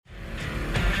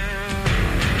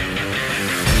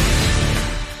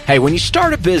Hey, when you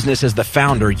start a business as the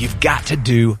founder, you've got to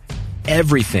do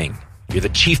everything. You're the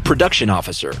chief production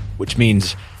officer, which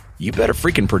means you better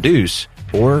freaking produce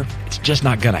or it's just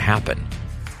not going to happen.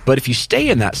 But if you stay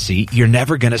in that seat, you're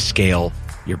never going to scale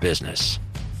your business.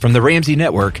 From the Ramsey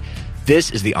Network,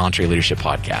 this is the EntreLeadership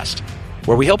Podcast,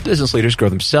 where we help business leaders grow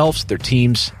themselves, their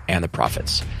teams, and the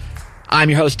profits. I'm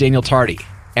your host, Daniel Tardy,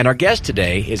 and our guest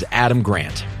today is Adam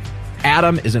Grant.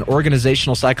 Adam is an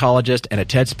organizational psychologist and a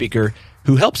TED speaker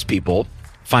who helps people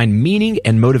find meaning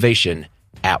and motivation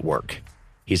at work.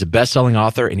 He's a best-selling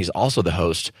author, and he's also the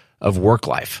host of Work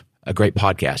Life, a great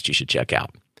podcast you should check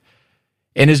out.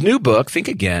 In his new book, Think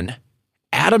Again,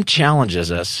 Adam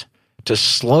challenges us to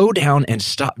slow down and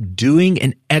stop doing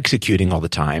and executing all the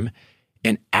time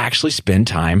and actually spend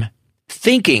time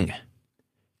thinking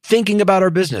about our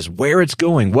business, where it's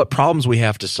going, what problems we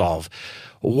have to solve.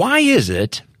 Why is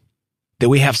it that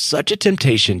we have such a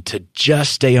temptation to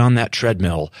just stay on that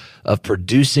treadmill of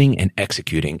producing and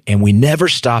executing, and we never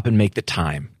stop and make the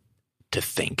time to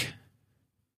think?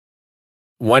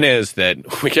 One is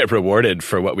that we get rewarded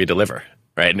for what we deliver,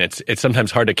 right? And it's sometimes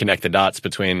hard to connect the dots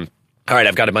between, all right,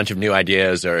 I've got a bunch of new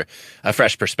ideas or a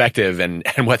fresh perspective and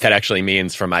what that actually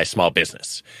means for my small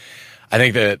business. I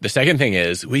think the second thing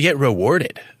is we get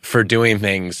rewarded for doing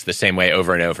things the same way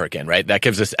over and over again, right? That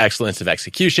gives us excellence of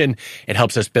execution. It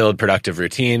helps us build productive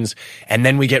routines. And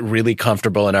then we get really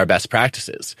comfortable in our best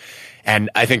practices. And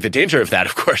I think the danger of that,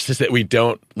 of course, is that we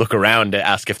don't look around to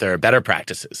ask if there are better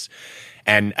practices.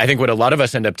 And I think what a lot of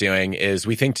us end up doing is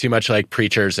we think too much like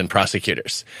preachers and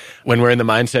prosecutors. When we're in the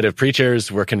mindset of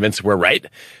preachers, we're convinced we're right.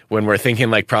 When we're thinking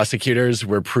like prosecutors,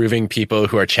 we're proving people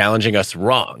who are challenging us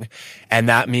wrong. And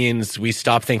that means we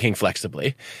stop thinking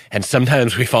flexibly. And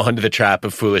sometimes we fall into the trap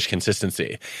of foolish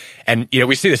consistency. And,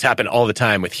 we see this happen all the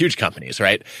time with huge companies,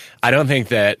 right? I don't think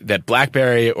that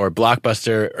BlackBerry or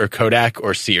Blockbuster or Kodak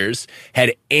or Sears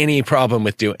had any problem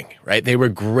with doing, right? They were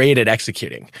great at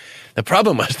executing. The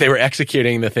problem was they were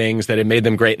executing the things that had made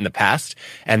them great in the past,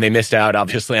 and they missed out,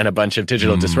 obviously, on a bunch of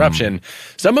digital disruption,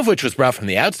 some of which was brought from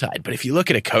the outside. But if you look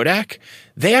at a Kodak,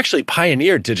 they actually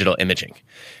pioneered digital imaging.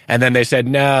 And then they said,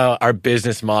 no, our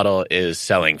business model is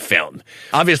selling film.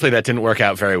 Obviously, that didn't work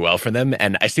out very well for them.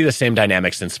 And I see the same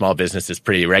dynamics in small businesses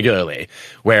pretty regularly,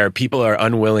 where people are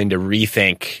unwilling to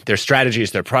rethink their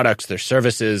strategies, their products, their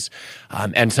services,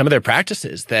 and some of their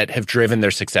practices that have driven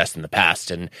their success in the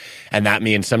past. And that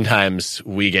means sometimes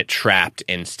we get trapped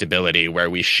in stability where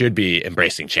we should be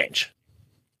embracing change.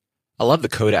 I love the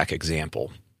Kodak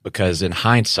example because in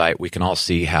hindsight, we can all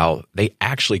see how they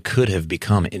actually could have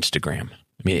become Instagram.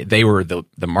 I mean, they were the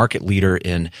market leader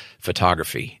in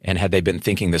photography. And had they been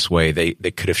thinking this way, they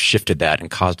could have shifted that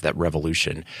and caused that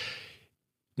revolution.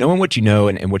 Knowing what you know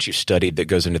and what you studied that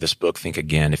goes into this book, Think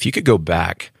Again, if you could go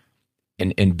back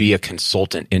and be a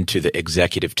consultant into the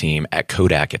executive team at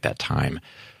Kodak at that time,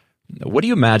 what do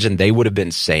you imagine they would have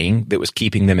been saying that was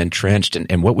keeping them entrenched?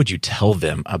 And what would you tell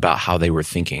them about how they were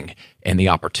thinking and the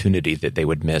opportunity that they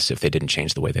would miss if they didn't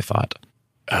change the way they thought?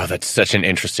 Oh, that's such an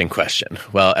interesting question.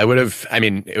 Well, it would have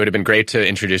been great to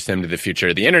introduce them to the future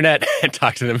of the internet and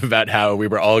talk to them about how we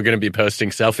were all going to be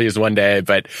posting selfies one day.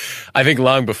 But I think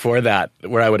long before that,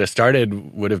 where I would have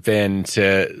started would have been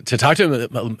to talk to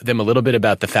them a little bit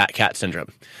about the fat cat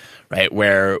syndrome, right?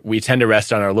 Where we tend to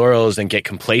rest on our laurels and get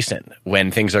complacent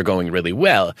when things are going really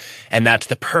well. And that's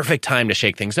the perfect time to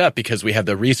shake things up because we have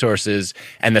the resources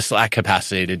and the slack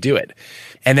capacity to do it.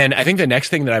 And then I think the next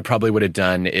thing that I probably would have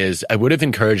done is I would have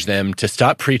encouraged them to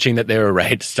stop preaching that they were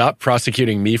right, stop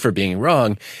prosecuting me for being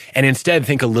wrong, and instead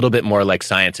think a little bit more like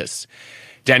scientists.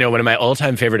 Daniel, one of my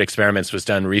all-time favorite experiments was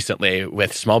done recently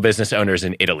with small business owners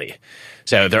in Italy.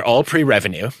 So they're all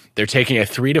pre-revenue. They're taking a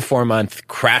 3 to 4 month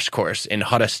crash course in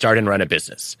how to start and run a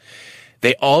business.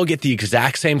 They all get the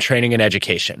exact same training and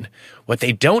education. What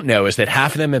they don't know is that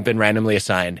half of them have been randomly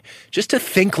assigned just to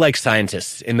think like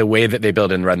scientists in the way that they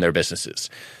build and run their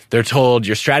businesses. They're told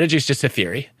your strategy is just a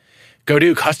theory. Go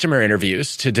do customer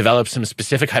interviews to develop some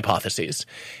specific hypotheses.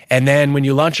 And then when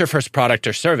you launch your first product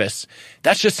or service,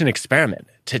 that's just an experiment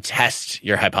to test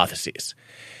your hypotheses.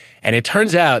 And it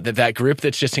turns out that group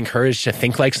that's just encouraged to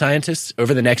think like scientists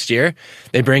over the next year,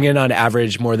 they bring in on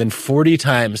average more than 40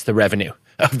 times the revenue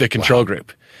of the control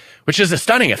group, which is a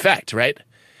stunning effect, right?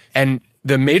 And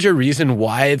the major reason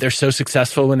why they're so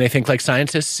successful when they think like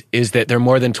scientists is that they're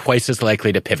more than twice as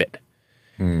likely to pivot.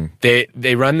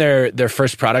 They run their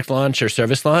first product launch or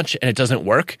service launch and it doesn't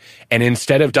work. And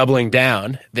instead of doubling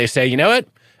down, they say, you know what?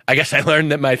 I guess I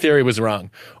learned that my theory was wrong,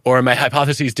 or my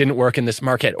hypotheses didn't work in this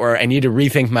market, or I need to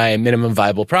rethink my minimum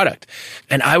viable product.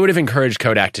 And I would have encouraged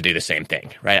Kodak to do the same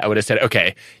thing, right? I would have said,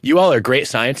 okay, you all are great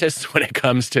scientists when it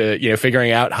comes to,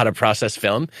 figuring out how to process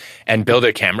film and build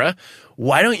a camera.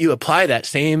 Why don't you apply that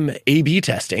same A/B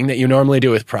testing that you normally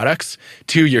do with products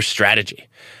to your strategy,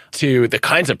 to the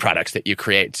kinds of products that you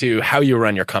create, to how you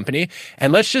run your company?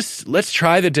 And let's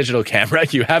try the digital camera.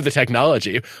 You have the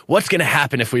technology. What's going to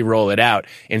happen if we roll it out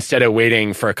instead of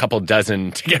waiting for a couple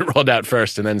dozen to get rolled out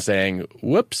first and then saying,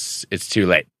 whoops, it's too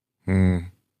late?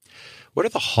 What are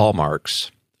the hallmarks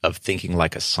of thinking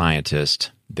like a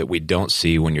scientist that we don't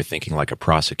see when you're thinking like a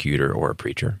prosecutor or a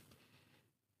preacher?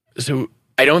 So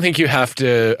I don't think you have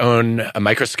to own a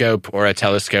microscope or a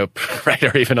telescope, right,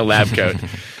 or even a lab coat.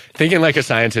 Thinking like a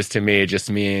scientist to me just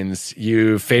means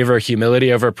you favor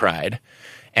humility over pride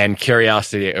and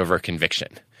curiosity over conviction.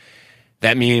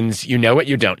 That means you know what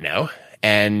you don't know,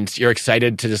 and you're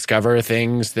excited to discover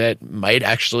things that might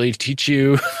actually teach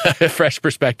you a fresh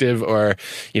perspective or,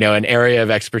 an area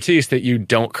of expertise that you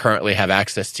don't currently have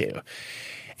access to.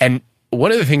 And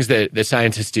one of the things that the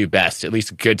scientists do best, at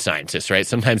least good scientists, right?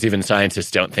 Sometimes even scientists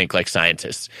don't think like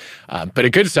scientists. But a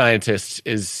good scientist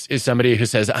is somebody who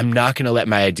says, I'm not going to let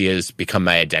my ideas become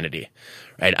my identity,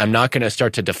 right? I'm not going to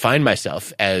start to define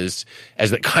myself as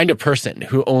the kind of person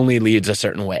who only leads a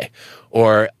certain way.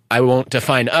 Or I won't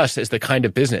define us as the kind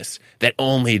of business that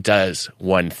only does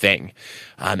one thing.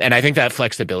 And I think that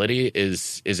flexibility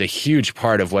is a huge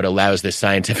part of what allows this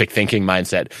scientific thinking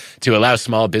mindset to allow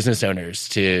small business owners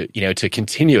to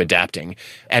continue adapting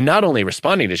and not only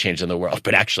responding to change in the world,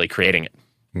 but actually creating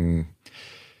it.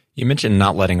 You mentioned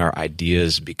not letting our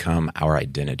ideas become our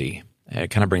identity. It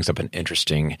kind of brings up an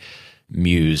interesting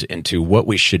muse into what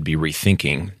we should be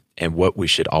rethinking and what we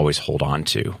should always hold on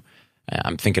to.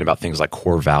 I'm thinking about things like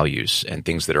core values and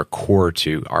things that are core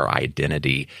to our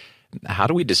identity. How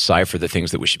do we decipher the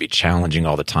things that we should be challenging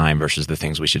all the time versus the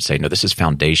things we should say, no, this is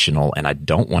foundational and I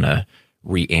don't want to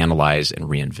reanalyze and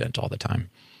reinvent all the time?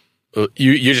 Well,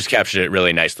 you just captured it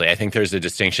really nicely. I think there's a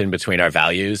distinction between our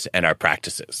values and our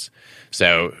practices.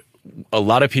 So a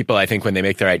lot of people, I think, when they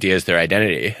make their ideas their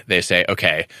identity, they say,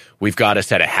 okay, we've got a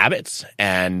set of habits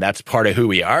and that's part of who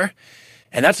we are.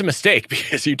 And that's a mistake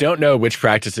because you don't know which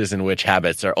practices and which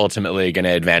habits are ultimately going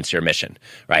to advance your mission,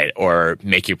 right? Or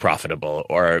make you profitable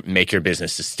or make your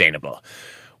business sustainable.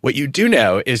 What you do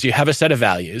know is you have a set of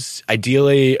values,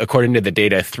 ideally, according to the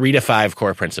data, 3 to 5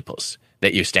 core principles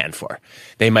that you stand for.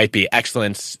 They might be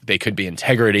excellence, they could be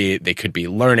integrity, they could be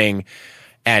learning.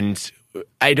 And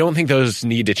I don't think those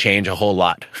need to change a whole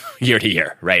lot year to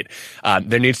year, right?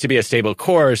 There needs to be a stable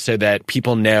core so that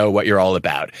people know what you're all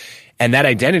about. And that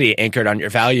identity anchored on your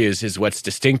values is what's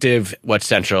distinctive, what's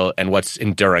central, and what's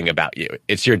enduring about you.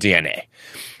 It's your DNA.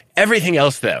 Everything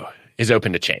else, though, is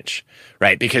open to change,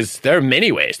 right? Because there are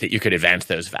many ways that you could advance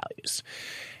those values.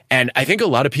 And I think a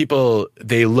lot of people,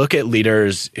 they look at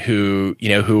leaders who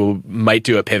might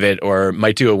do a pivot or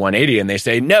might do a 180 and they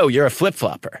say, no, you're a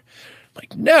flip-flopper.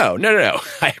 Like, no.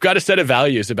 I've got a set of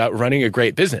values about running a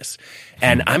great business.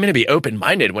 And I'm going to be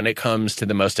open-minded when it comes to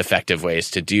the most effective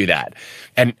ways to do that.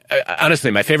 And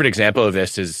honestly, my favorite example of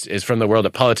this is from the world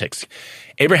of politics.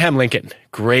 Abraham Lincoln,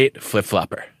 great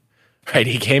flip-flopper, right?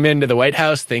 He came into the White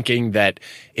House thinking that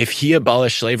if he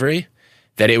abolished slavery,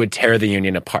 that it would tear the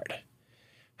Union apart.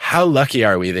 How lucky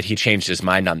are we that he changed his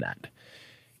mind on that?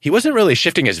 He wasn't really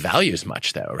shifting his values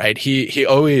much, though, right? He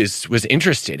always was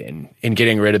interested in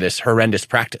getting rid of this horrendous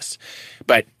practice.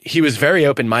 But he was very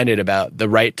open-minded about the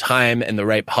right time and the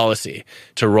right policy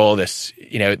to roll this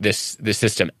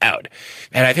system out.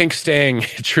 And I think staying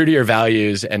true to your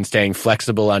values and staying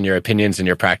flexible on your opinions and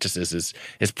your practices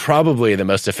is probably the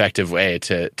most effective way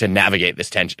to navigate this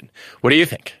tension. What do you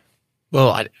think? Well,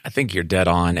 I think you're dead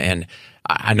on. And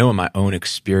I know in my own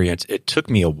experience, it took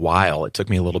me a while. It took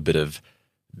me a little bit of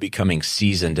becoming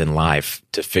seasoned in life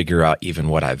to figure out even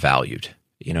what I valued.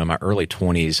 In my early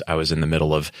 20s, I was in the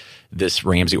middle of this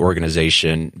Ramsey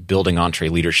organization, building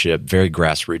EntreLeadership, very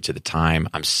grassroots at the time.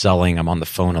 I'm selling, I'm on the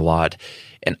phone a lot.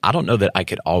 And I don't know that I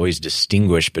could always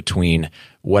distinguish between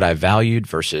what I valued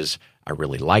versus I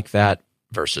really like that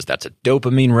versus that's a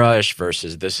dopamine rush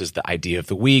versus this is the idea of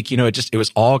the week. It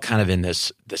was all kind of in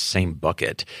this same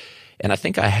bucket. And I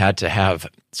think I had to have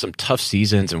some tough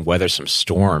seasons and weather some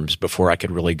storms before I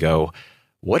could really go,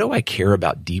 what do I care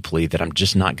about deeply that I'm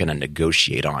just not going to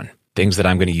negotiate on? Things that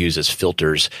I'm going to use as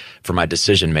filters for my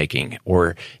decision making,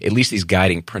 or at least these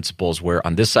guiding principles where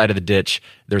on this side of the ditch,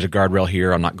 there's a guardrail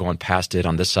here. I'm not going past it.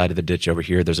 On this side of the ditch over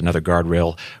here, there's another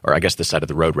guardrail, or I guess this side of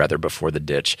the road rather, before the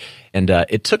ditch. And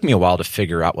it took me a while to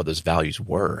figure out what those values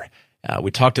were.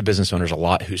 We talk to business owners a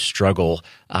lot who struggle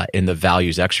in the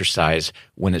values exercise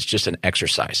when it's just an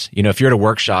exercise. If you're at a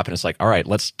workshop and it's like, all right,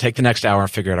 let's take the next hour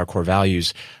and figure out our core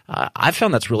values. I've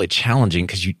found that's really challenging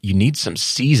because you need some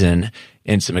season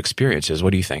and some experiences.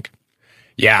 What do you think?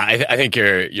 Yeah, I think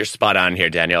you're spot on here,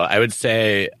 Daniel. I would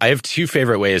say I have two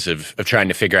favorite ways of trying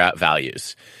to figure out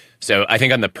values. So I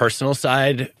think on the personal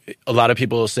side, a lot of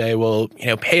people will say, well,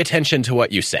 pay attention to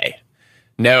what you say.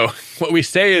 No, what we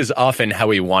say is often how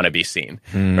we want to be seen,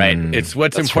 right? It's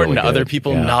what's important really to other good.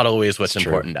 people, Yeah. not always what's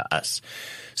important to us.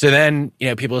 So then,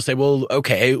 people will say, well,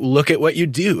 okay, look at what you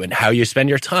do and how you spend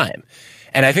your time.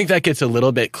 And I think that gets a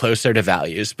little bit closer to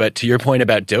values. But to your point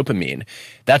about dopamine,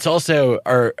 that's also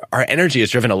our energy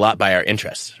is driven a lot by our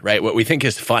interests, right? What we think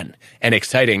is fun and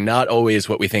exciting, not always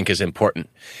what we think is important.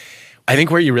 I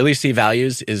think where you really see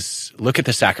values is look at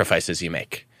the sacrifices you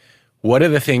make. What are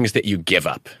the things that you give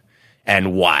up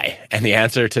and why? And the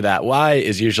answer to that why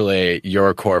is usually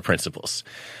your core principles.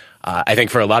 I think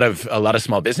for a lot of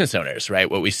small business owners, right,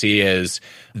 what we see is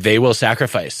they will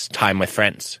sacrifice time with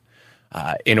friends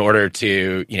in order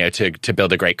to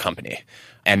build a great company.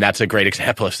 And that's a great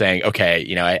example of saying, okay,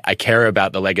 I care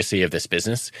about the legacy of this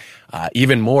business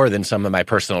even more than some of my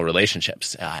personal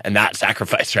relationships. And that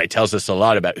sacrifice, right, tells us a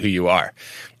lot about who you are.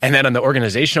 And then on the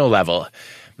organizational level,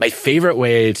 my favorite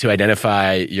way to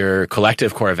identify your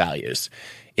collective core values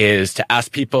is to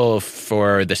ask people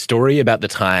for the story about the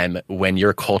time when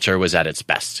your culture was at its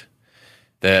best.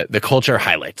 The culture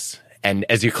highlights. And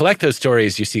as you collect those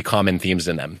stories, you see common themes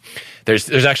in them.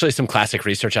 There's actually some classic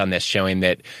research on this showing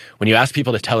that when you ask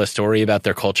people to tell a story about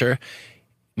their culture,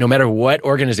 no matter what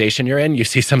organization you're in, you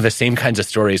see some of the same kinds of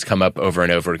stories come up over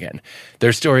and over again.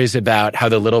 There's stories about how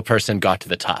the little person got to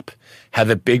the top, how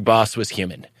the big boss was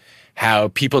human, how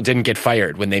people didn't get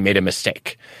fired when they made a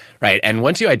mistake, right? And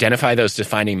once you identify those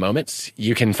defining moments,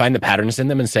 you can find the patterns in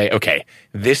them and say, okay,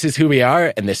 this is who we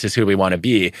are and this is who we want to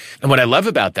be. And what I love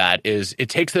about that is it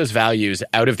takes those values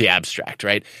out of the abstract,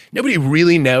 right? Nobody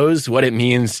really knows what it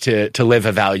means to live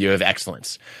a value of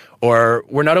excellence. Or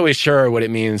we're not always sure what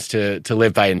it means to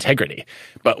live by integrity.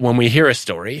 But when we hear a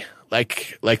story,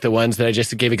 like the ones that I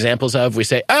just gave examples of, we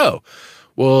say, oh,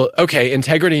 well, okay,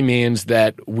 integrity means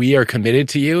that we are committed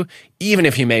to you, even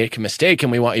if you make a mistake,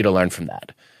 and we want you to learn from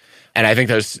that. And I think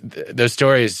those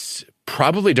stories,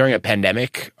 probably during a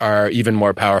pandemic, are even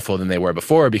more powerful than they were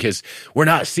before because we're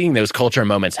not seeing those culture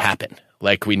moments happen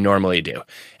like we normally do.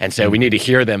 And so we need to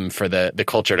hear them for the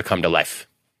culture to come to life.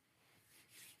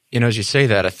 As you say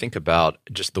that, I think about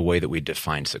just the way that we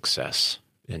define success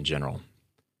in general.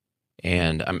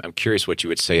 And I'm curious what you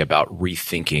would say about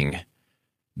rethinking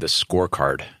the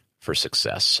scorecard for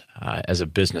success. As a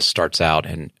business starts out,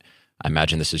 and I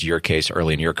imagine this is your case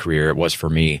early in your career, it was for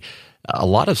me, a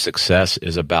lot of success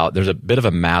is about, there's a bit of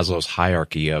a Maslow's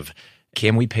hierarchy of,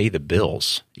 can we pay the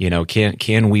bills?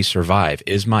 Can we survive?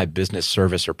 Is my business,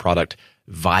 service, or product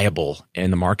viable in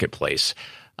the marketplace?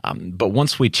 But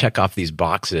once we check off these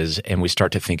boxes and we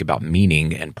start to think about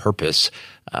meaning and purpose,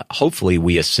 hopefully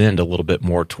we ascend a little bit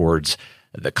more towards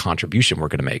the contribution we're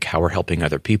going to make, how we're helping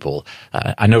other people.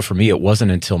 I know for me, it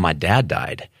wasn't until my dad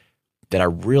died that I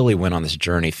really went on this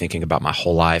journey thinking about my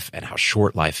whole life and how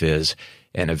short life is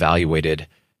and evaluated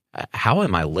how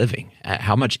am I living?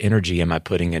 How much energy am I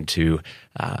putting into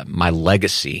my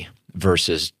legacy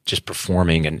versus just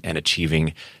performing and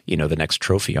achieving, the next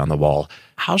trophy on the wall?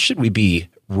 How should we be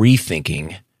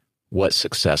rethinking what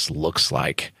success looks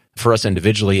like for us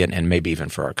individually and maybe even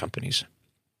for our companies?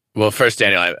 Well, first,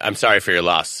 Daniel, I'm sorry for your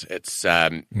loss. It's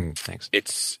thanks.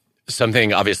 It's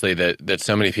something obviously that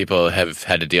so many people have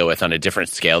had to deal with on a different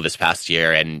scale this past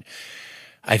year. And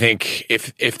I think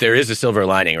if there is a silver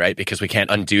lining, right, because we can't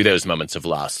undo those moments of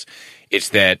loss, it's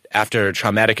that after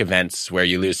traumatic events where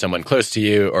you lose someone close to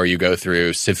you or you go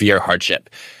through severe hardship,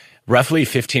 roughly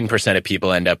 15% of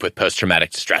people end up with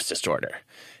post-traumatic stress disorder.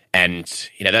 And,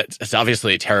 that's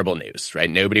obviously terrible news, right?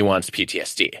 Nobody wants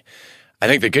PTSD. I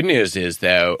think the good news is,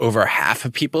 though, over half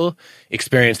of people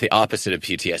experience the opposite of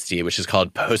PTSD, which is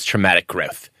called post-traumatic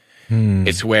growth.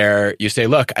 It's where you say,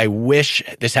 look, I wish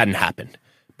this hadn't happened,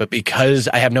 but because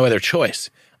I have no other choice,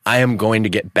 I am going to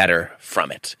get better from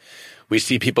it. We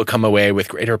see people come away with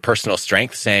greater personal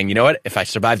strength saying, you know what, if I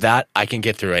survive that, I can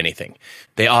get through anything.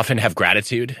 They often have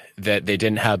gratitude that they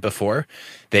didn't have before.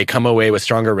 They come away with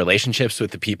stronger relationships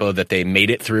with the people that they made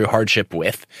it through hardship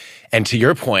with. And to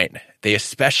your point, they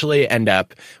especially end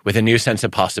up with a new sense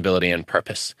of possibility and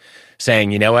purpose,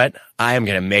 saying, you know what, I am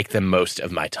going to make the most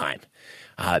of my time.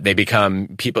 They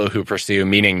become people who pursue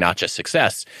meaning, not just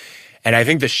success. And I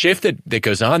think the shift that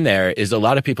goes on there is a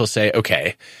lot of people say,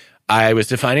 okay, I was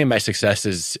defining my success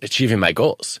as achieving my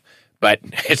goals, but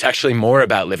it's actually more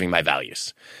about living my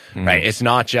values, right? It's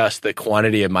not just the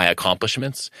quantity of my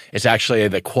accomplishments. It's actually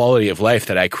the quality of life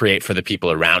that I create for the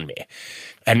people around me.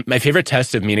 And my favorite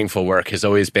test of meaningful work has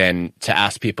always been to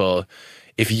ask people,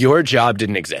 if your job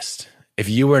didn't exist, if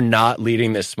you were not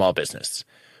leading this small business,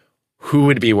 who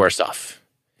would be worse off?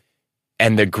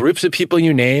 And the groups of people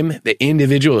you name, the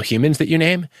individual humans that you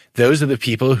name, those are the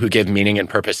people who give meaning and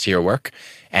purpose to your work.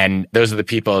 And those are the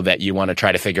people that you want to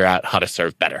try to figure out how to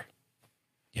serve better.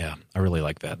 Yeah, I really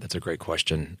like that. That's a great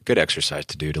question. Good exercise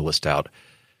to do, to list out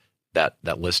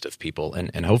that list of people.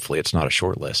 And hopefully it's not a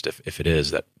short list. If it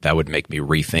is, that would make me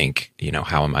rethink,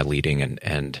 how am I leading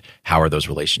and how are those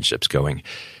relationships going?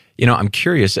 I'm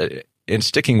curious, in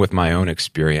sticking with my own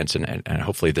experience, and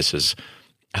hopefully this is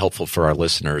helpful for our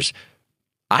listeners,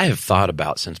 I have thought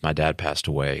about, since my dad passed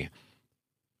away,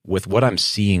 with what I'm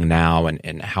seeing now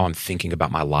and how I'm thinking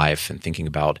about my life and thinking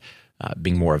about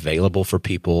being more available for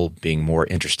people, being more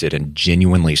interested in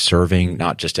genuinely serving,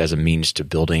 not just as a means to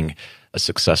building a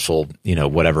successful,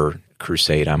 whatever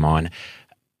crusade I'm on.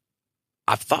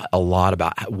 I've thought a lot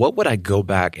about what would I go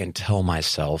back and tell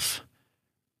myself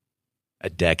a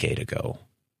decade ago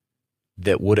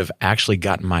that would have actually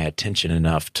gotten my attention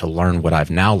enough to learn what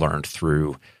I've now learned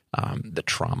through the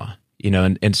trauma,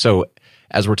 and so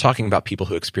as we're talking about people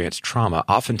who experience trauma,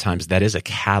 oftentimes that is a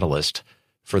catalyst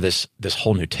for this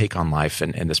whole new take on life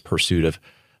and this pursuit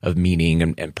of meaning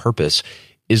and purpose.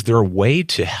 Is there a way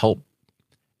to help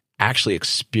actually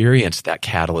experience that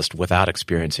catalyst without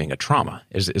experiencing a trauma?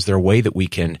 Is there a way that we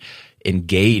can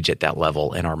engage at that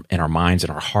level in our minds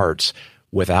and our hearts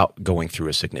without going through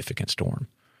a significant storm?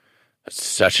 That's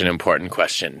such an important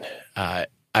question.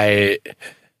 I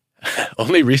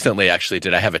only recently actually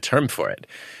did I have a term for it.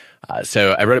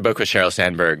 So I wrote a book with Sheryl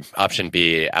Sandberg, Option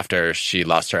B, after she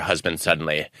lost her husband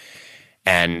suddenly.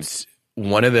 And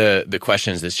one of the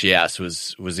questions that she asked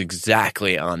was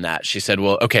exactly on that. She said,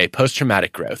 well, okay,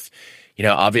 post-traumatic growth.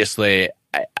 Obviously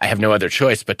I have no other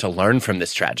choice but to learn from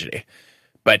this tragedy.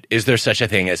 But is there such a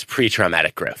thing as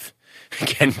pre-traumatic growth?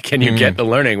 Can you get the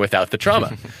learning without the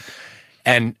trauma?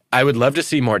 And I would love to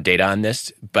see more data on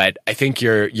this, but I think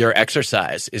your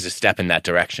exercise is a step in that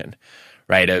direction,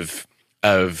 right?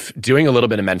 Of doing a little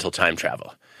bit of mental time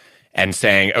travel and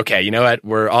saying, okay, you know what?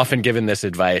 We're often given this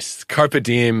advice, carpe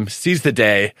diem, seize the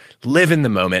day, live in the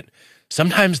moment.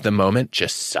 Sometimes the moment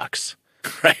just sucks,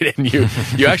 right? And you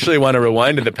actually want to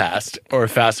rewind to the past or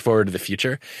fast forward to the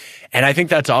future. And I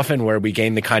think that's often where we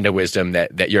gain the kind of wisdom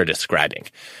that you're describing.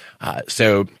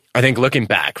 So I think looking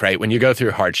back, right, when you go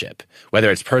through hardship, whether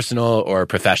it's personal or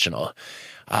professional,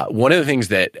 one of the things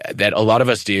that a lot of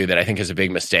us do that I think is a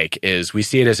big mistake is we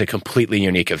see it as a completely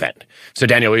unique event. So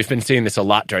Daniel, we've been seeing this a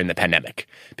lot during the pandemic.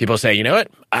 People say, you know what,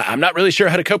 I'm not really sure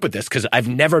how to cope with this because I've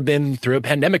never been through a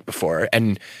pandemic before.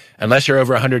 And unless you're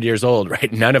over 100 years old,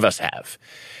 right, none of us have.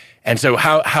 And so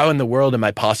how in the world am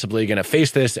I possibly going to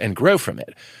face this and grow from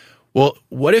it? Well,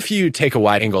 what if you take a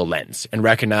wide-angle lens and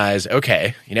recognize,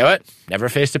 okay, you know what? Never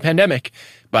faced a pandemic,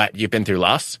 but you've been through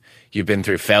loss, you've been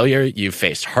through failure, you've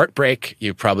faced heartbreak,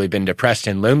 you've probably been depressed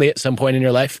and lonely at some point in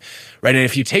your life, right? And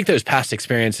if you take those past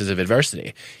experiences of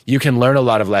adversity, you can learn a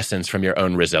lot of lessons from your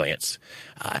own resilience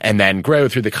and then grow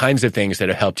through the kinds of things that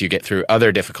have helped you get through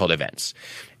other difficult events.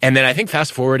 And then I think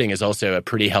fast-forwarding is also a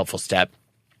pretty helpful step.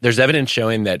 There's evidence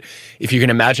showing that if you can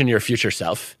imagine your future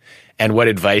self and what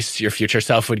advice your future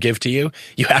self would give to you,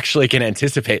 you actually can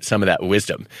anticipate some of that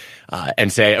wisdom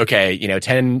and say, okay,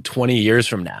 10, 20 years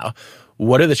from now,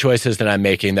 what are the choices that I'm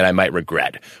making that I might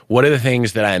regret? What are the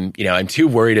things that I'm too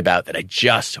worried about that I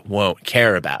just won't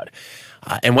care about?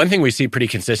 And one thing we see pretty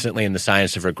consistently in the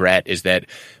science of regret is that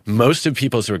most of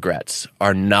people's regrets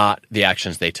are not the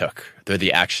actions they took. They're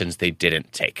the actions they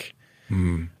didn't take.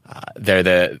 They're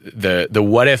the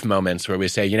what if moments where we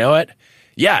say, you know what?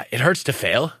 Yeah, it hurts to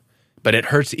fail, but it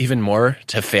hurts even more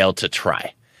to fail to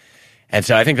try. And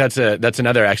so I think that's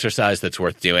another exercise that's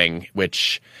worth doing,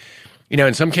 which,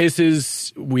 in some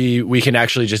cases we can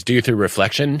actually just do through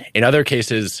reflection. In other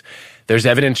cases, there's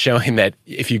evidence showing that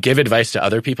if you give advice to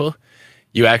other people,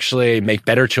 you actually make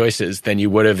better choices than you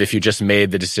would have if you just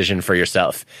made the decision for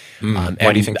yourself. Why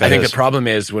do you think that is? I think the problem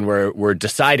is when we're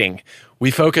deciding, we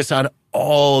focus on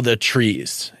all the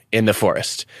trees in the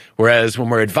forest. Whereas when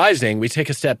we're advising, we take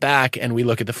a step back and we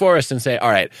look at the forest and say, all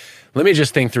right, let me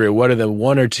just think through what are the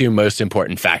one or two most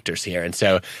important factors here. And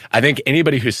so I think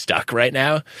anybody who's stuck right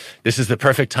now, this is the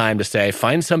perfect time to say,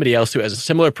 find somebody else who has a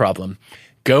similar problem,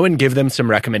 go and give them some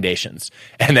recommendations.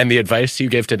 And then the advice you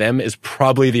give to them is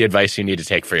probably the advice you need to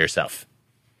take for yourself.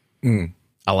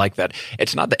 I like that.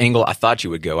 It's not the angle I thought you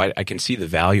would go. I can see the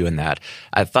value in that.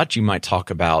 I thought you might talk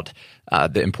about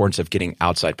the importance of getting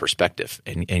outside perspective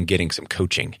and getting some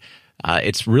coaching.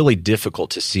 It's really difficult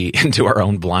to see into our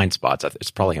own blind spots. It's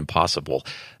probably impossible.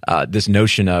 This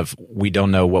notion of we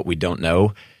don't know what we don't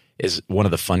know is one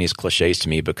of the funniest cliches to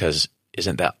me, because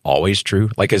isn't that always true?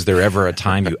 Like, is there ever a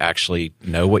time you actually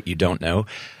know what you don't know?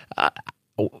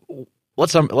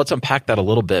 Let's unpack that a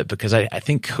little bit, because I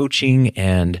think coaching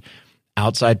and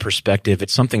outside perspective,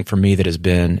 it's something for me that has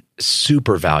been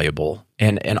super valuable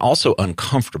and also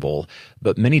uncomfortable.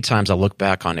 But many times I look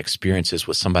back on experiences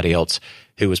with somebody else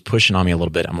who was pushing on me a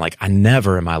little bit. I'm like, I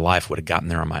never in my life would have gotten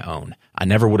there on my own. I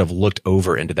never would have looked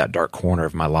over into that dark corner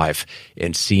of my life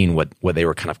and seen what they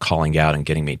were kind of calling out and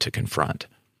getting me to confront.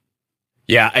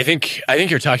 Yeah, I think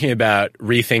you're talking about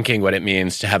rethinking what it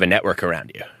means to have a network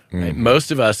around you. Right?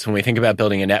 Most of us, when we think about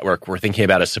building a network, we're thinking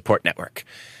about a support network.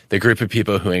 The group of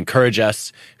people who encourage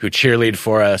us, who cheerlead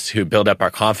for us, who build up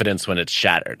our confidence when it's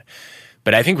shattered.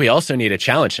 But I think we also need a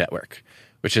challenge network,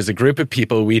 which is a group of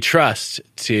people we trust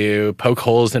to poke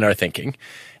holes in our thinking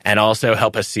and also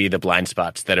help us see the blind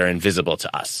spots that are invisible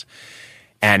to us.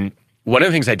 And one of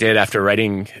the things I did after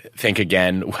writing Think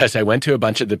Again was I went to a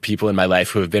bunch of the people in my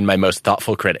life who have been my most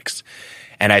thoughtful critics.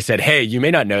 And I said, hey, you may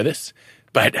not know this,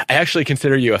 but I actually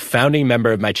consider you a founding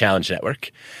member of my challenge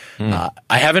network.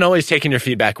 I haven't always taken your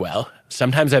feedback well.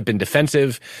 Sometimes I've been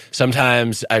defensive.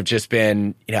 Sometimes I've just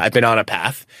been, I've been on a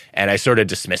path and I sort of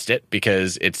dismissed it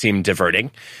because it seemed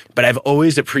diverting. But I've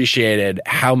always appreciated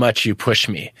how much you push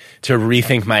me to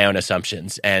rethink my own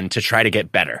assumptions and to try to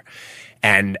get better.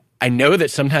 And I know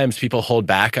that sometimes people hold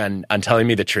back on telling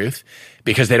me the truth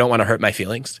because they don't want to hurt my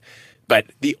feelings. But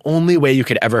the only way you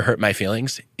could ever hurt my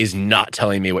feelings is not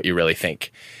telling me what you really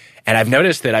think. And I've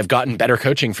noticed that I've gotten better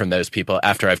coaching from those people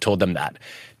after I've told them that,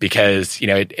 because,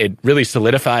 it really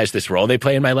solidifies this role they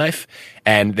play in my life.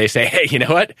 And they say, hey, you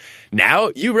know what? Now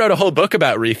you wrote a whole book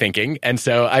about rethinking. And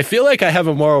so I feel like I have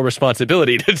a moral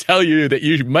responsibility to tell you that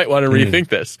you might want to rethink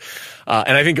this.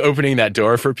 And I think opening that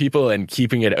door for people and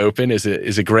keeping it open is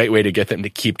a great way to get them to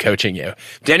keep coaching you.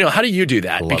 Daniel, how do you do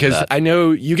that? Because I know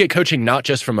you get coaching not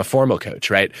just from a formal coach,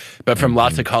 right? But from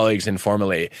lots of colleagues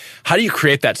informally. How do you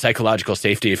create that psychological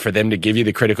safety for them to give you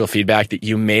the critical feedback that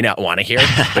you may not want to hear,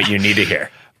 but you need to hear?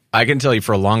 I can tell you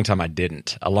for a long time I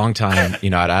didn't. A long time,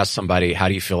 I'd ask somebody, how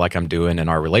do you feel like I'm doing in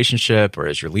our relationship or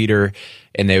as your leader?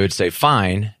 And they would say,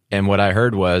 fine. And what I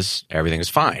heard was, everything is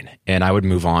fine. And I would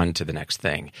move on to the next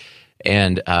thing.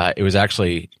 And it was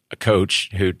actually a coach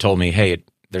who told me, hey,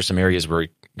 there's some areas where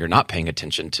you're not paying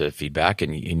attention to feedback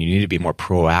and you need to be more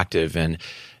proactive in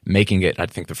making it, I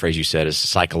think the phrase you said is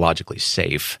psychologically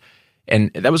safe.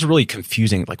 And that was really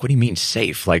confusing. Like, what do you mean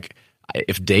safe? Like,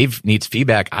 if Dave needs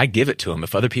feedback, I give it to him.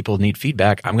 If other people need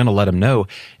feedback, I'm going to let them know.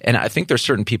 And I think there's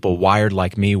certain people wired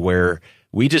like me where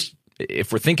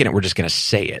if we're thinking it, we're just going to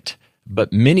say it.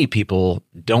 But many people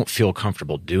don't feel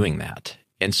comfortable doing that.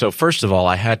 And so first of all,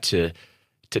 I had to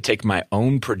take my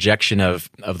own projection of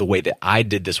the way that I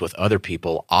did this with other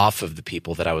people off of the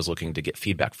people that I was looking to get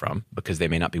feedback from, because they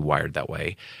may not be wired that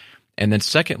way. And then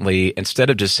secondly, instead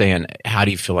of just saying, how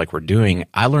do you feel like we're doing?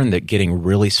 I learned that getting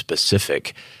really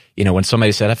specific, when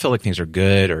somebody said, I feel like things are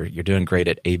good, or you're doing great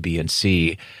at A, B, and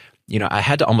C, I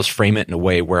had to almost frame it in a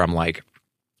way where I'm like,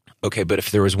 okay, but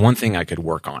if there was one thing I could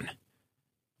work on,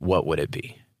 what would it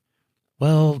be?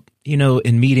 Well,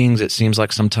 in meetings, it seems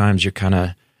like sometimes you're kind of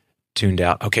tuned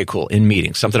out. Okay, cool. In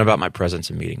meetings, something about my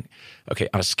presence in meeting. Okay,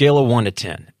 on a scale of 1 to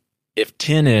 10, if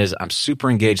 10 is I'm super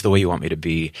engaged the way you want me to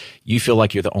be, you feel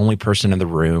like you're the only person in the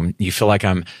room, you feel like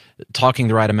I'm talking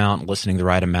the right amount, listening the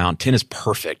right amount, 10 is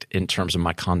perfect in terms of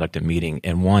my conduct in meeting,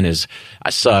 and 1 is I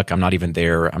suck, I'm not even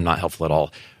there, I'm not helpful at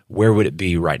all. Where would it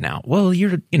be right now? Well,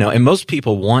 and most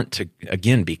people want to,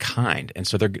 again, be kind. And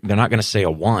so they're not going to say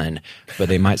a 1, but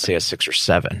they might say a 6 or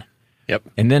 7. Yep.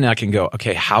 And then I can go,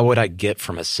 okay, how would I get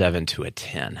from a 7 to a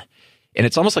 10? And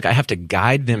it's almost like I have to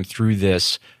guide them through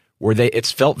this where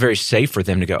it's felt very safe for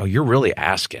them to go, oh, you're really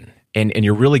asking. And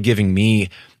you're really giving me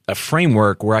a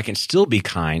framework where I can still be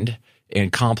kind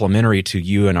and complimentary to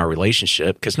you and our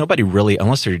relationship, because nobody really,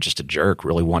 unless they're just a jerk,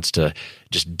 really wants to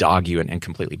just dog you and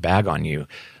completely bag on you.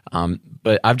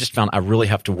 But I've just found I really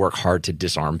have to work hard to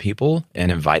disarm people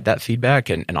and invite that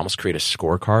feedback and almost create a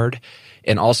scorecard,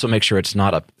 and also make sure it's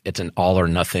an all or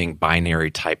nothing binary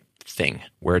type thing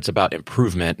where it's about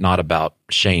improvement, not about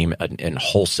shame and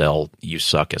wholesale you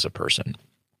suck as a person.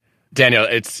 Daniel,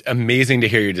 it's amazing to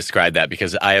hear you describe that,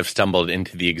 because I have stumbled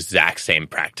into the exact same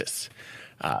practice.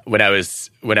 When I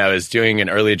was doing an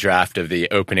early draft of the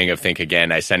opening of Think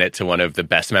Again, I sent it to one of the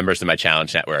best members of my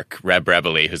challenge network, Reb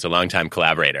Rebely, who's a longtime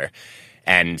collaborator.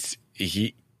 And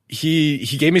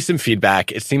he gave me some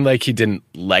feedback. It seemed like he didn't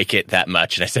like it that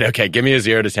much. And I said, okay, give me a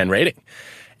 0 to 10 rating.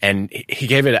 And he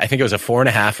gave it, I think it was a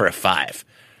 4.5 or a 5.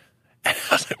 And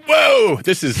I was like, whoa,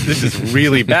 this is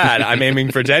really bad. I'm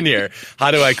aiming for 10 here.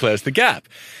 How do I close the gap?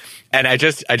 And I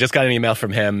just got an email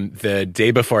from him the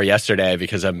day before yesterday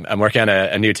because I'm working on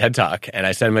a new TED Talk, and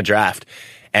I sent him a draft.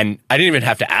 And I didn't even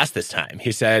have to ask this time.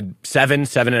 He said 7,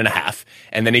 7.5.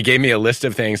 And then he gave me a list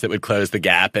of things that would close the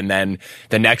gap. And then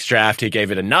the next draft, he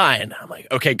gave it a 9. I'm like,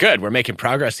 okay, good. We're making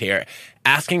progress here.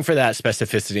 Asking for that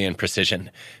specificity and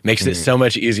precision makes it so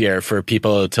much easier for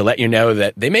people to let you know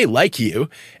that they may like you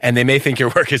and they may think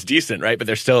your work is decent, right? But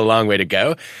there's still a long way to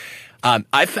go.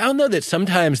 I found, though, that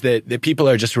sometimes that people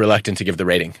are just reluctant to give the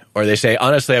rating, or they say,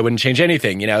 honestly, I wouldn't change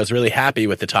anything. I was really happy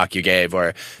with the talk you gave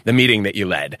or the meeting that you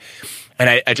led. And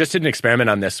I just did an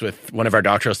experiment on this with one of our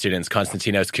doctoral students,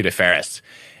 Konstantinos Koudaferis.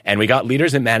 And we got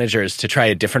leaders and managers to try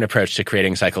a different approach to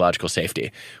creating psychological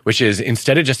safety, which is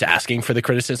instead of just asking for the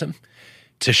criticism,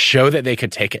 to show that they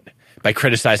could take it by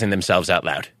criticizing themselves out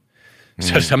loud.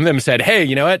 So some of them said, hey,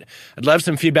 you know what? I'd love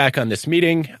some feedback on this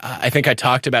meeting. I think I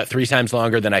talked about 3 times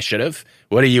longer than I should have.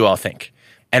 What do you all think?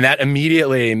 And that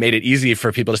immediately made it easy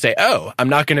for people to say, oh, I'm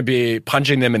not going to be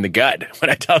punching them in the gut when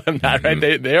I tell them that, right?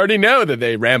 They already know that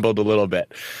they rambled a little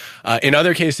bit. In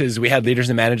other cases, we had leaders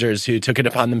and managers who took it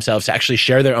upon themselves to actually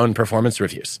share their own performance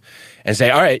reviews and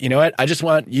say, all right, you know what? I just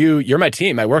want you're my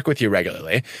team. I work with you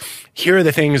regularly. Here are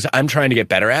the things I'm trying to get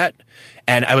better at.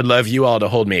 And I would love you all to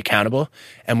hold me accountable.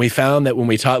 And we found that when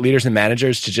we taught leaders and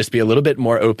managers to just be a little bit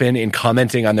more open in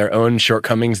commenting on their own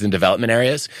shortcomings and development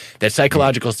areas, that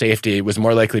psychological safety was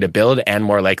more likely to build and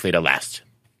more likely to last.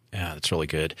 Yeah, that's really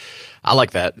good. I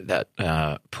like that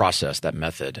process, that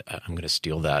method. I'm going to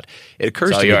steal that. It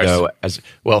occurs to me, though, as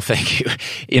well. Thank you.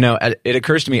 It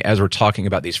occurs to me as we're talking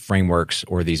about these frameworks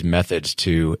or these methods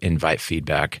to invite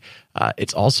feedback.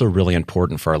 It's also really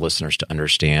important for our listeners to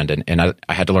understand, and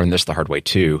I had to learn this the hard way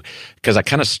too, because I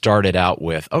kind of started out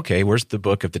with, okay, where's the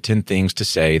book of the 10 things to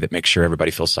say that make sure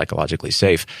everybody feels psychologically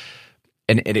safe,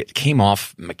 and it came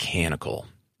off mechanical.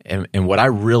 And what I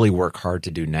really work hard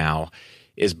to do now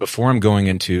is before I'm going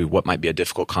into what might be a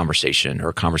difficult conversation or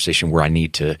a conversation where I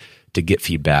need to get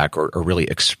feedback or really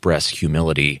express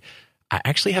humility, I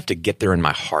actually have to get there in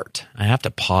my heart. I have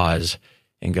to pause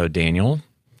and go, Daniel,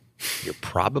 you're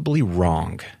probably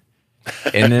wrong.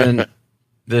 And then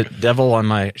the devil on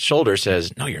my shoulder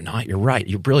says, no, you're not. You're right.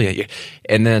 You're brilliant.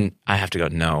 And then I have to go,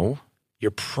 no,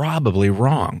 you're probably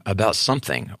wrong about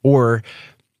something. Or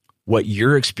what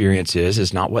your experience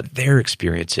is not what their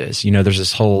experience is. There's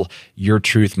this whole your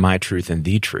truth, my truth, and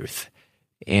the truth.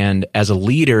 And as a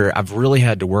leader, I've really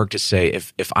had to work to say,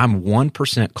 if I'm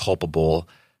 1% culpable,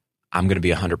 I'm going to be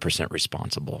 100%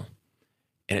 responsible.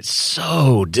 And it's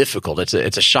so difficult.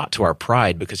 It's a shot to our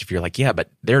pride, because if you're like, yeah, but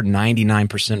they're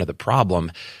 99% of the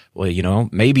problem, well,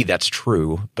 maybe that's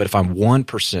true. But if I'm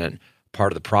 1%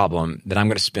 part of the problem, then I'm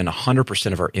going to spend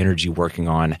 100% of our energy working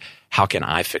on how can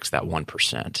I fix that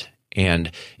 1%.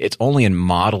 And it's only in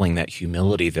modeling that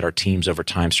humility that our teams over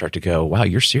time start to go, wow,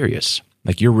 you're serious.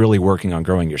 Like you're really working on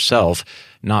growing yourself,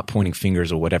 not pointing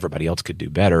fingers at what everybody else could do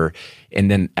better.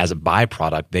 And then as a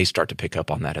byproduct, they start to pick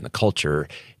up on that in the culture,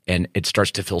 and it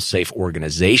starts to feel safe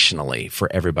organizationally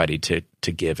for everybody to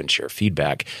give and share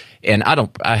feedback. And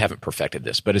I haven't perfected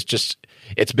this, but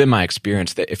it's been my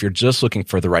experience that if you're just looking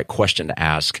for the right question to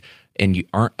ask and you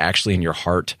aren't actually in your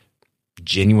heart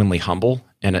genuinely humble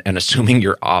and assuming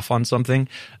you're off on something,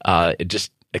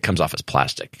 it comes off as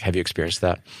plastic. Have you experienced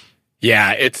that? Yeah,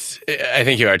 I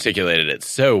think you articulated it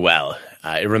so well.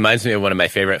 It reminds me of one of my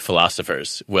favorite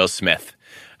philosophers, Will Smith,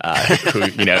 who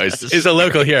is a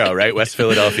local hero, right? West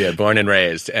Philadelphia, born and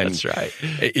raised. And that's right.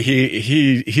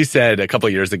 He said a couple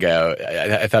of years ago,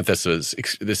 I thought this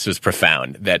was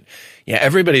profound, that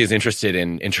everybody is interested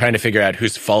in trying to figure out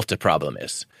whose fault a problem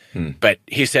is. But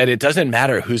he said it doesn't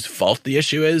matter whose fault the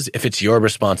issue is if it's your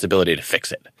responsibility to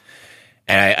fix it.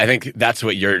 And I think that's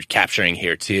what you're capturing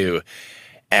here too.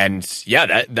 And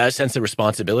yeah, that sense of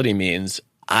responsibility means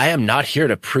I am not here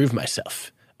to prove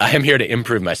myself. I am here to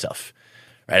improve myself,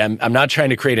 right? I'm not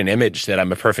trying to create an image that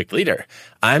I'm a perfect leader.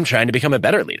 I'm trying to become a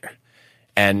better leader.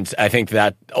 And I think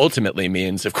that ultimately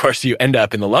means, of course, you end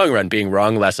up in the long run being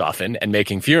wrong less often and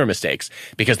making fewer mistakes,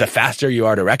 because the faster you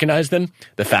are to recognize them,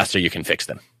 the faster you can fix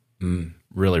them.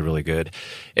 Really, really good.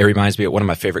 It reminds me of one of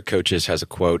my favorite coaches has a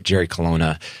quote, Jerry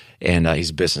Colonna, and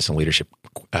he's a business and leadership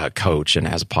coach and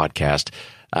has a podcast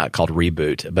called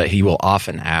Reboot. But he will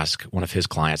often ask one of his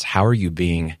clients, how are you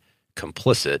being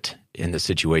complicit in the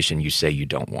situation you say you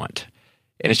don't want?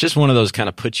 And it's just one of those kind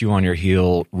of put you on your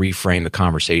heel, reframe the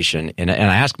conversation. And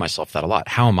I ask myself that a lot.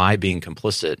 How am I being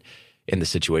complicit in the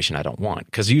situation I don't want.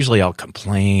 Because usually I'll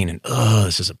complain and,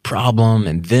 this is a problem,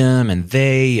 and them and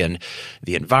they and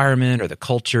the environment or the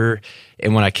culture.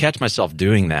 And when I catch myself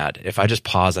doing that, if I just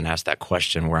pause and ask that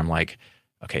question where I'm like,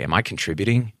 okay, am I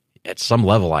contributing? At some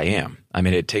level, I am. I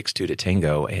mean, it takes two to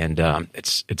tango, and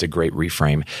it's a great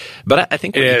reframe. But I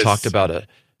think when you talked about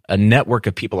a network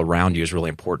of people around you is really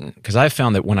important, because I've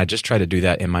found that when I just try to do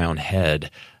that in my own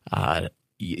head,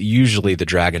 usually the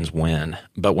dragons win.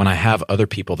 But when I have other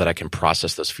people that I can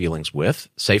process those feelings with,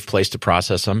 safe place to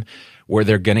process them, where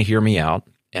they're going to hear me out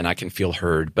and I can feel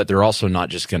heard, but they're also not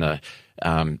just going to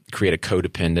create a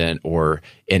codependent or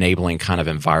enabling kind of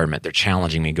environment. They're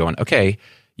challenging me, going, okay,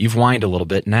 you've whined a little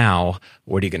bit now.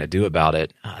 What are you going to do about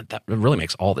it? That really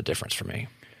makes all the difference for me.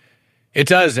 It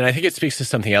does, and I think it speaks to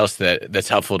something else that's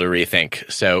helpful to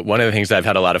rethink. So one of the things I've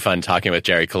had a lot of fun talking with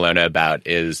Jerry Colonna about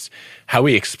is how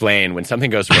we explain when something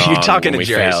goes wrong. You're talking to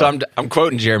Jerry, so I'm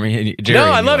quoting Jerry. No,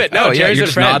 I love it. No, Jerry's you're a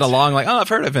just friend. nod along like, I've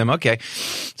heard of him. Okay,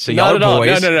 so not y'all at are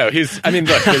boys. No.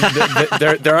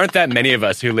 Look, there aren't that many of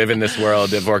us who live in this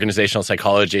world of organizational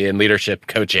psychology and leadership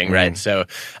coaching, right? So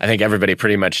I think everybody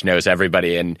pretty much knows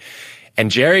everybody. And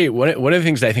Jerry, one of the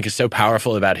things I think is so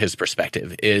powerful about his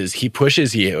perspective is he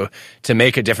pushes you to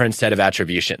make a different set of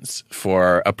attributions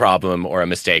for a problem or a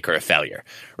mistake or a failure,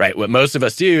 right? What most of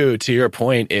us do, to your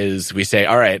point, is we say,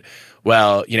 all right,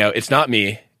 well, it's not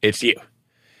me, it's you.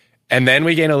 And then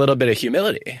we gain a little bit of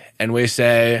humility and we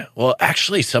say, well,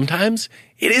 actually, sometimes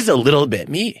it is a little bit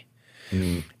me.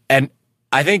 And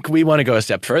I think we want to go a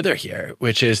step further here,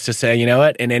 which is to say, you know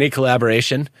what? In any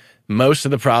collaboration, most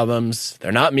of the problems,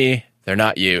 they're not me, they're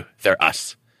not you, they're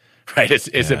us, right?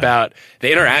 It's about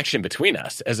the interaction between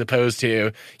us as opposed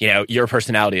to, your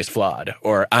personality is flawed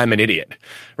or I'm an idiot,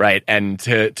 right? And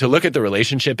to look at the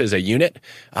relationship as a unit,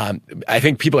 I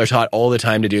think people are taught all the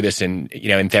time to do this in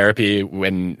therapy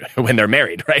when they're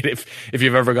married, right? If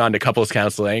you've ever gone to couples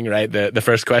counseling, right? The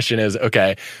first question is,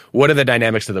 okay, what are the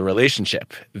dynamics of the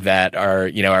relationship that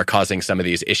are causing some of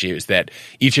these issues that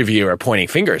each of you are pointing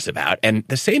fingers about? And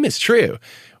the same is true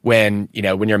when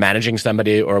you're managing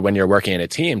somebody or when you're working in a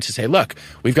team, to say, look,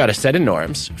 we've got a set of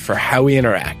norms for how we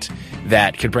interact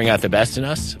that could bring out the best in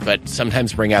us, but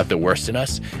sometimes bring out the worst in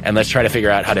us. And let's try to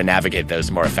figure out how to navigate those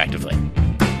more effectively.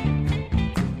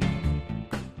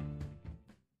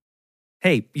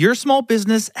 Hey, your small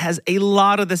business has a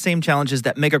lot of the same challenges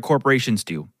that mega corporations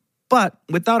do, but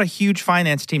without a huge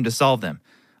finance team to solve them.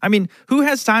 I mean, who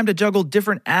has time to juggle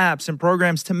different apps and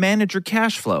programs to manage your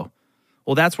cash flow?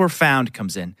 Well, that's where Found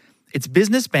comes in. It's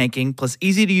business banking plus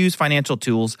easy-to-use financial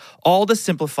tools, all to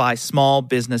simplify small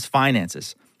business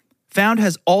finances. Found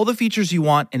has all the features you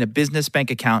want in a business bank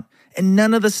account and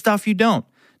none of the stuff you don't.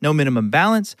 No minimum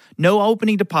balance, no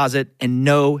opening deposit, and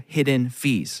no hidden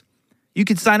fees. You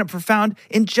can sign up for Found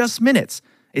in just minutes.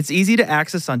 It's easy to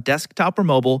access on desktop or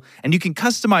mobile, and you can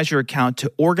customize your account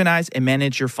to organize and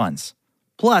manage your funds.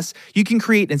 Plus, you can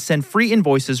create and send free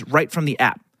invoices right from the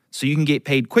app, so you can get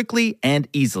paid quickly and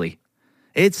easily.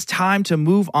 It's time to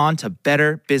move on to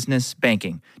better business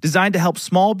banking, designed to help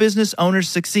small business owners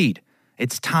succeed.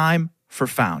 It's time for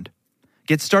Found.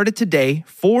 Get started today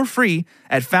for free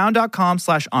at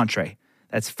found.com/entree.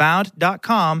 That's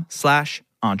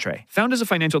found.com/entree. Found is a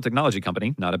financial technology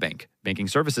company, not a bank. Banking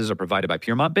services are provided by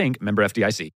Piermont Bank, member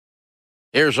FDIC.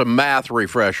 Here's a math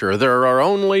refresher. There are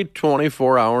only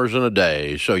 24 hours in a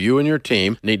day, so you and your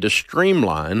team need to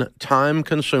streamline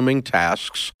time-consuming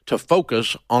tasks to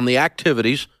focus on the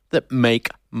activities that make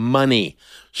money.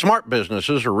 Smart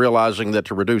businesses are realizing that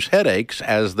to reduce headaches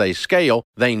as they scale,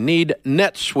 they need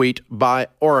NetSuite by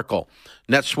Oracle.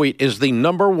 NetSuite is the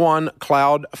 #1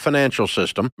 cloud financial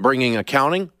system, bringing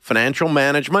accounting, financial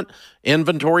management,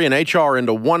 inventory, and HR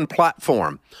into one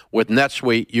platform. With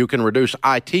NetSuite, you can reduce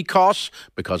IT costs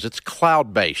because it's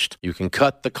cloud-based. You can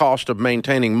cut the cost of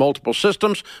maintaining multiple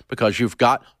systems because you've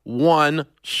got one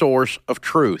source of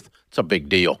truth. It's a big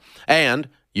deal. And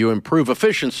you improve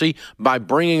efficiency by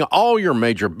bringing all your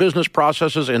major business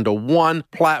processes into one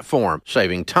platform,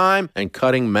 saving time and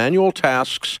cutting manual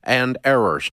tasks and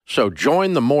errors. So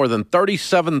join the more than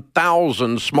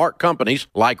 37,000 smart companies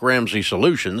like Ramsey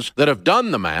Solutions that have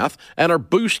done the math and are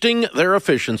boosting their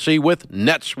efficiency with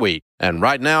NetSuite. And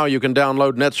right now you can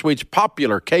download NetSuite's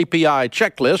popular KPI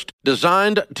checklist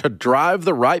designed to drive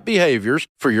the right behaviors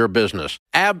for your business.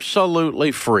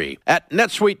 Absolutely free at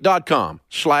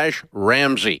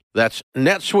netsuite.com/Ramsey. That's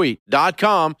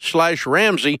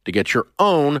netsuite.com/Ramsey to get your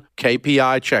own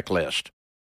KPI checklist.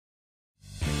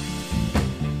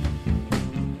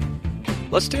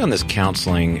 Let's stay on this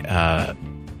counseling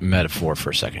metaphor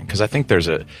for a second, because I think there's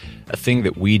a thing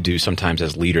that we do sometimes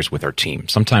as leaders with our team.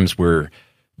 Sometimes we're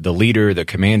the leader, the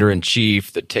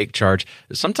commander-in-chief, the take charge.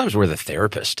 Sometimes we're the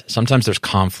therapist. Sometimes there's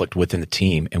conflict within the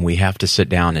team, and we have to sit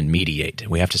down and mediate.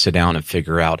 We have to sit down and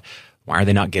figure out why are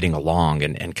they not getting along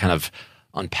and kind of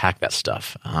unpack that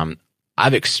stuff.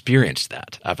 I've experienced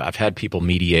that. I've had people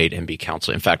mediate and be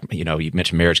counseling. In fact, you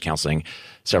mentioned marriage counseling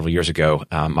several years ago.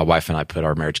 My wife and I put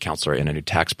our marriage counselor in a new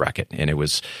tax bracket, and it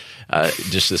was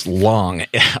just this long,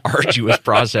 arduous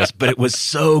process. But it was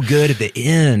so good at the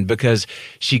end because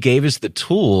she gave us the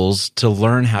tools to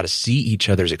learn how to see each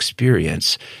other's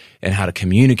experience and how to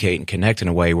communicate and connect in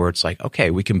a way where it's like, okay,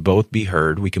 we can both be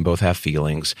heard. We can both have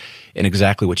feelings. And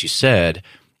exactly what you said,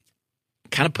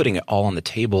 kind of putting it all on the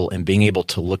table and being able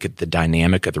to look at the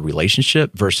dynamic of the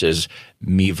relationship versus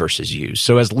me versus you.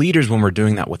 So as leaders, when we're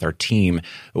doing that with our team,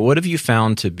 what have you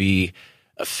found to be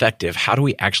effective? How do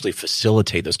we actually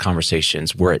facilitate those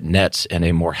conversations where it nets in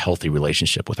a more healthy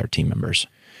relationship with our team members?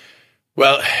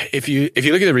 Well, if you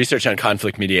look at the research on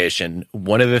conflict mediation,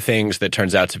 one of the things that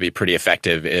turns out to be pretty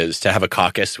effective is to have a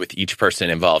caucus with each person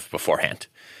involved beforehand.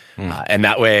 And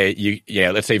that way,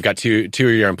 let's say you've got two of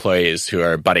your employees who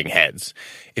are butting heads.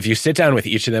 If you sit down with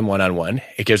each of them one-on-one,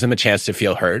 it gives them a chance to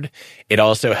feel heard. It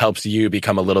also helps you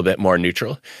become a little bit more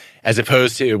neutral, as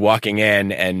opposed to walking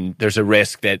in and there's a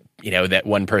risk that, that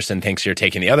one person thinks you're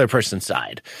taking the other person's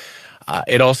side.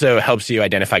 It also helps you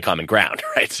identify common ground,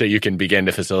 right? So you can begin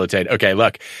to facilitate, okay,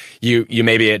 look, you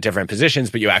may be at different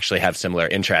positions, but you actually have similar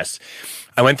interests.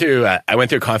 I went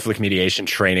through conflict mediation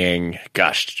training,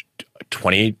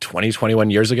 21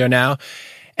 years ago now.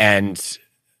 And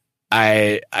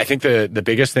I think the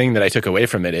biggest thing that I took away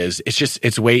from it is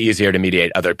it's way easier to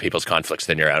mediate other people's conflicts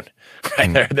than your own.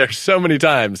 Right? There's so many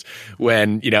times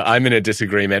when, I'm in a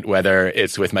disagreement, whether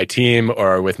it's with my team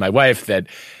or with my wife, that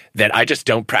I just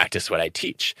don't practice what I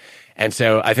teach. And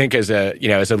so I think as a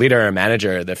leader or a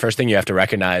manager, the first thing you have to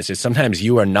recognize is sometimes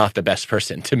you are not the best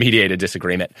person to mediate a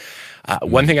disagreement.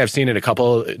 One thing I've seen in a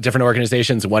couple different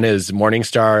organizations, one is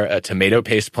Morningstar, a tomato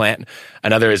paste plant.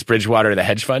 Another is Bridgewater, the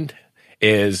hedge fund,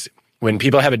 is when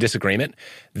people have a disagreement,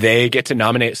 they get to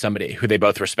nominate somebody who they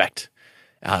both respect,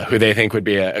 who they think would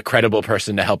be a credible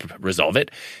person to help resolve it.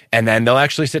 And then they'll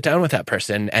actually sit down with that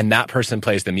person, and that person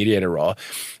plays the mediator role.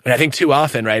 And I think too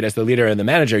often, right, as the leader and the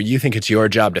manager, you think it's your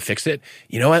job to fix it.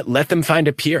 You know what? Let them find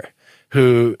a peer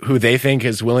who they think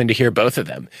is willing to hear both of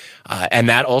them. And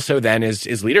that also then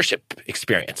is leadership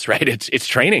experience, right? It's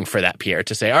training for that peer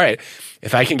to say, all right,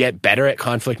 if I can get better at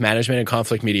conflict management and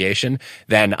conflict mediation,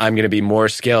 then I'm going to be more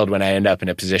skilled when I end up in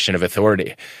a position of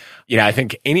authority. I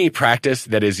think any practice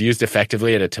that is used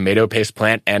effectively at a tomato paste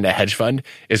plant and a hedge fund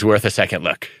is worth a second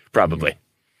look, probably.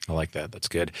 I like that. That's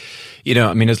good.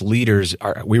 As leaders,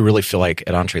 we really feel like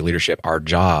at EntreLeadership, our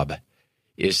job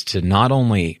is to not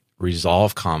only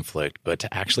resolve conflict, but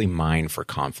to actually mine for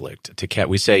conflict.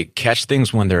 We say catch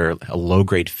things when they're a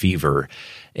low-grade fever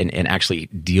and actually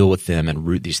deal with them and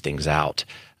root these things out.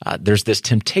 There's this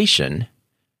temptation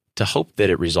to hope that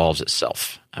it resolves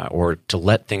itself or to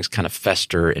let things kind of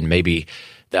fester, and maybe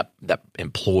that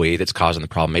employee that's causing the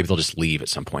problem, maybe they'll just leave at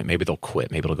some point. Maybe they'll quit.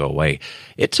 Maybe it'll go away.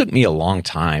 It took me a long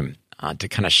time to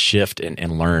kind of shift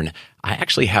and learn. I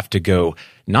actually have to go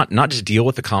not just deal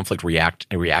with the conflict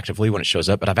reactively when it shows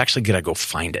up, but I've actually got to go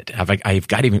find it. I've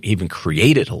got to even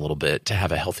create it a little bit to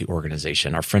have a healthy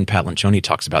organization. Our friend Pat Lencioni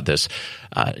talks about this.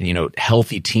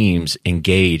 Healthy teams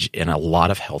engage in a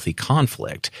lot of healthy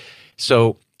conflict.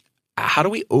 So how do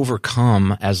we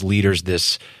overcome as leaders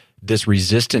this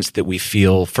resistance that we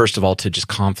feel, first of all, to just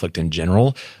conflict in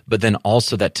general, but then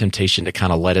also that temptation to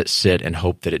kind of let it sit and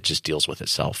hope that it just deals with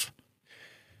itself?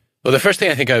 Well, the first thing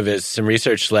I think of is some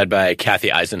research led by Kathy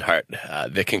Eisenhart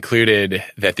that concluded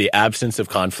that the absence of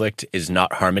conflict is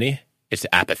not harmony, it's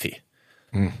apathy.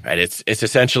 Right? It's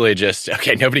essentially just,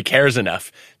 okay, nobody cares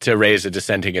enough to raise a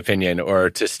dissenting opinion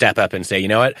or to step up and say, you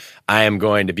know what, I am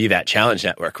going to be that challenge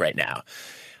network right now.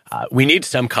 We need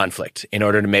some conflict in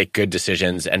order to make good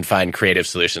decisions and find creative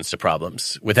solutions to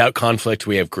problems. Without conflict,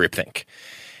 we have groupthink.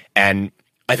 And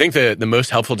I think the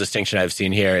most helpful distinction I've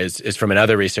seen here is from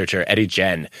another researcher, Eddie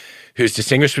Jen, who's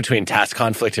distinguished between task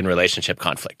conflict and relationship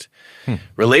conflict.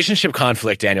 Relationship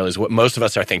conflict, Daniel, is what most of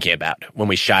us are thinking about when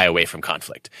we shy away from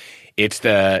conflict. It's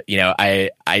the,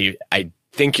 I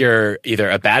think you're either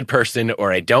a bad person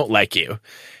or I don't like you.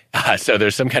 So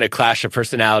there's some kind of clash of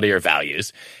personality or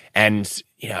values. And,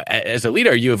 as a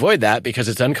leader, you avoid that because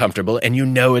it's uncomfortable and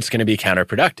it's going to be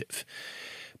counterproductive.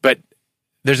 But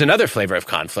there's another flavor of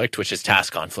conflict, which is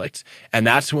task conflict. And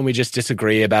that's when we just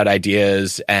disagree about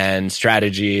ideas and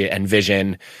strategy and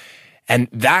vision. And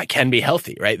that can be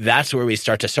healthy, right? That's where we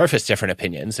start to surface different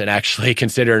opinions and actually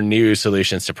consider new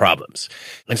solutions to problems.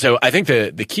 And so I think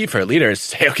the key for a leader is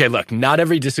to say, okay, look, not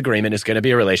every disagreement is going to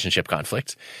be a relationship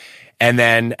conflict. And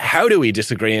then how do we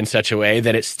disagree in such a way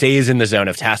that it stays in the zone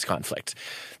of task conflict?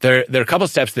 There are a couple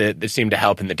steps that seem to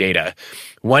help in the data.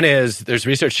 One is there's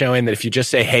research showing that if you just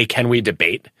say, hey, can we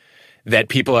debate? That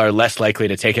people are less likely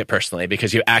to take it personally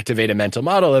because you activate a mental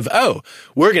model of, oh,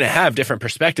 we're going to have different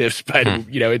perspectives, but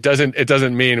it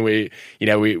doesn't mean we're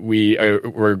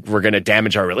going to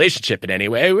damage our relationship in any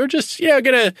way. We're just going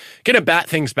to bat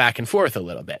things back and forth a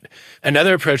little bit.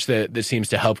 Another approach that seems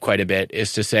to help quite a bit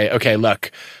is to say, okay,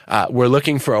 look, we're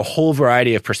looking for a whole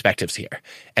variety of perspectives here.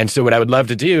 And so what I would love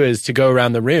to do is to go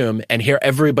around the room and hear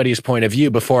everybody's point of view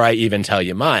before I even tell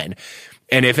you mine.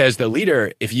 And if as the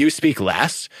leader, if you speak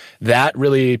less, that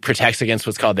really protects against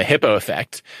what's called the hippo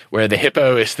effect, where the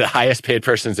hippo is the highest paid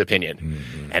person's opinion.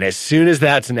 Mm-hmm. And as soon as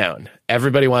that's known,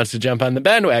 everybody wants to jump on the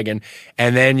bandwagon.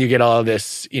 And then you get all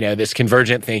this, this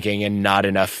convergent thinking and not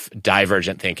enough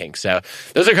divergent thinking. So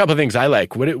those are a couple of things I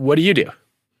like. What do you do?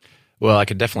 Well, I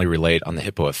could definitely relate on the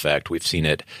hippo effect. We've seen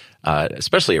it,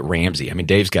 especially at Ramsey. I mean,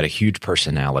 Dave's got a huge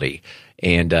personality.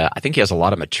 And I think he has a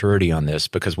lot of maturity on this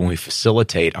because when we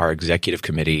facilitate our executive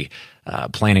committee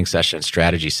planning sessions,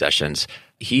 strategy sessions,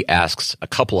 he asks a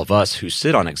couple of us who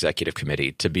sit on executive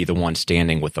committee to be the one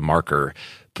standing with the marker,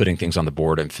 putting things on the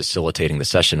board and facilitating the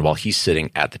session while he's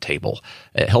sitting at the table.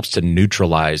 It helps to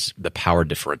neutralize the power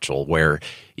differential where,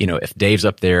 if Dave's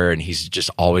up there and he's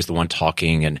just always the one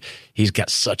talking and he's got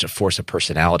such a force of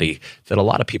personality that a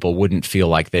lot of people wouldn't feel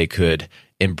like they could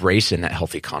embrace in that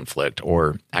healthy conflict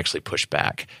or actually push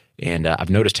back. And I've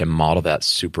noticed him model that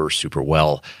super, super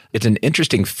well. It's an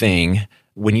interesting thing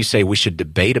when you say we should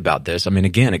debate about this. I mean,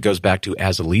 again, it goes back to,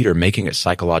 as a leader, making it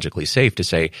psychologically safe to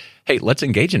say, hey, let's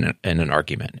engage in an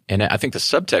argument. And I think the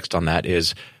subtext on that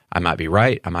is I might be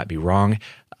right, I might be wrong,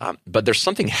 but there's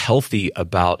something healthy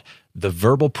about the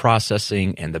verbal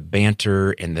processing and the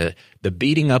banter and the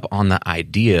beating up on the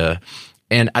idea.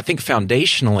 And I think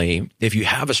foundationally, if you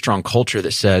have a strong culture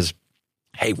that says,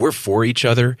 hey, we're for each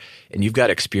other and you've got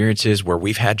experiences where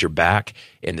we've had your back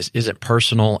and this isn't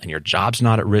personal and your job's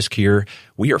not at risk here,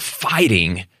 we are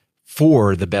fighting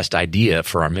for the best idea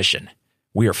for our mission.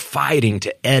 We are fighting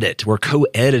to edit. We're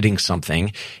co-editing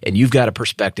something and you've got a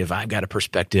perspective, I've got a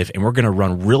perspective, and we're going to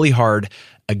run really hard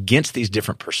against these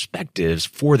different perspectives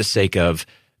for the sake of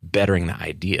bettering the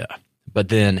idea. But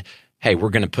then, hey, we're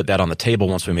going to put that on the table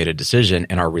once we made a decision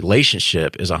and our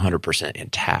relationship is 100%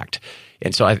 intact.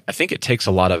 And so I think it takes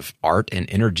a lot of art and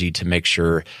energy to make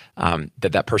sure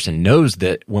that person knows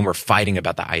that when we're fighting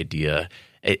about the idea,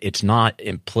 it's not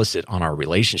implicit on our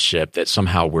relationship that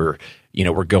somehow we're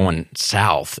going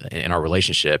south in our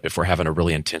relationship if we're having a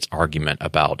really intense argument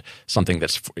about something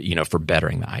that's, for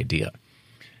bettering the idea.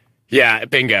 Yeah,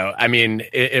 bingo. I mean,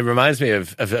 it reminds me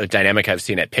of a dynamic I've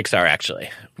seen at Pixar,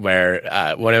 actually,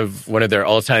 where one of their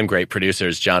all-time great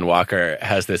producers, John Walker,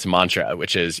 has this mantra,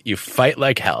 which is you fight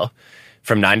like hell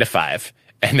from 9 to 5,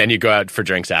 and then you go out for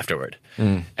drinks afterward.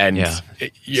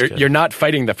 You're not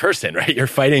fighting the person, right? You're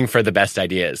fighting for the best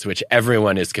ideas, which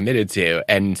everyone is committed to.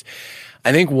 And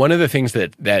I think one of the things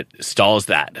that stalls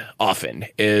that often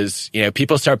is,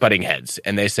 people start butting heads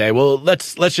and they say, well,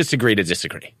 let's just agree to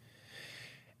disagree.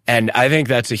 And I think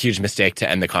that's a huge mistake to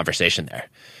end the conversation there.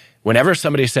 Whenever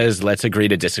somebody says, let's agree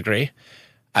to disagree,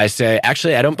 I say,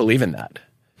 actually, I don't believe in that.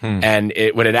 And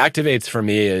what it activates for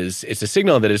me is it's a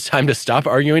signal that it's time to stop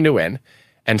arguing to win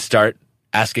and start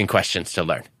asking questions to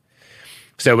learn.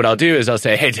 So what I'll do is I'll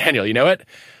say, hey, Daniel, you know what?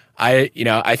 I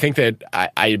think that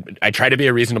I try to be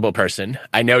a reasonable person.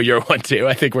 I know you're one too.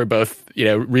 I think we're both,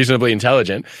 reasonably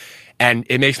intelligent. And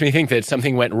it makes me think that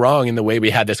something went wrong in the way we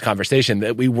had this conversation,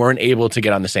 that we weren't able to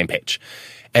get on the same page.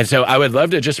 And so I would love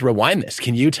to just rewind this.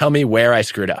 Can you tell me where I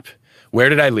screwed up? Where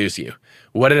did I lose you?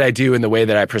 What did I do in the way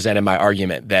that I presented my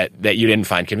argument that you didn't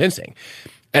find convincing?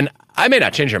 And I may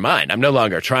not change your mind. I'm no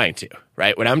longer trying to,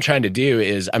 right? What I'm trying to do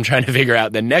is I'm trying to figure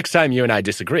out the next time you and I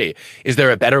disagree, is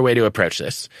there a better way to approach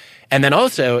this? And then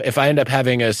also, if I end up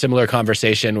having a similar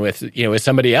conversation with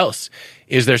somebody else,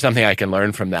 is there something I can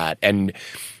learn from that? And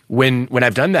when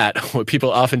I've done that, what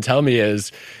people often tell me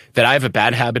is that I have a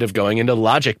bad habit of going into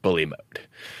logic bully mode,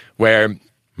 where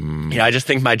I just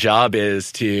think my job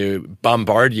is to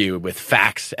bombard you with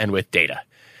facts and with data.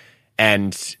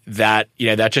 And that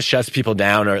just shuts people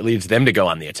down, or it leads them to go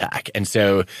on the attack. And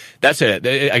so I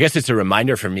guess it's a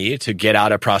reminder for me to get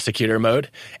out of prosecutor mode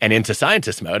and into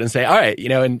scientist mode and say, all right,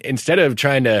 and instead of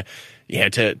trying to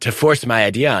force my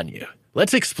idea on you,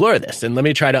 let's explore this and let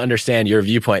me try to understand your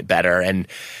viewpoint better. And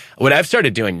what I've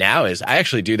started doing now is I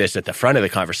actually do this at the front of the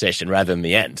conversation rather than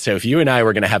the end. So if you and I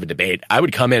were going to have a debate, I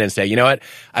would come in and say, you know what?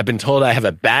 I've been told I have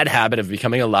a bad habit of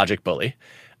becoming a logic bully.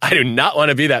 I do not want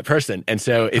to be that person. And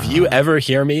so if you ever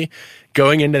hear me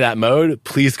going into that mode,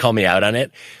 please call me out on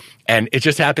it. And it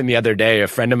just happened the other day. A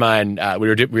friend of mine, we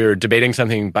were debating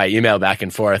something by email back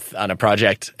and forth on a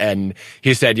project. And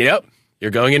he said,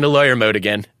 you're going into lawyer mode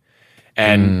again.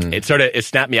 And it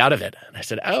snapped me out of it. And I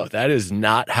said, oh, that is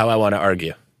not how I want to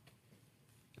argue.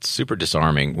 It's super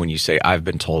disarming when you say, I've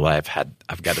been told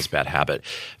I've got this bad habit.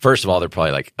 First of all, they're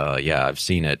probably like, yeah, I've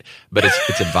seen it. But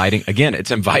it's inviting, again, it's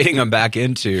inviting them back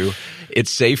into, it's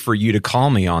safe for you to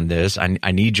call me on this.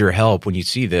 I need your help when you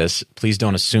see this. Please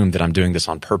don't assume that I'm doing this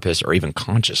on purpose or even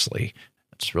consciously.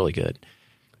 That's really good.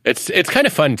 It's kind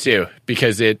of fun too,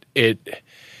 because it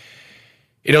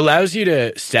allows you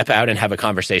to step out and have a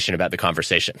conversation about the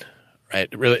conversation, right?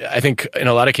 Really, I think in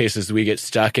a lot of cases we get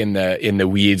stuck in the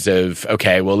weeds of,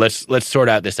 okay, well, let's sort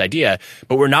out this idea,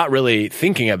 but we're not really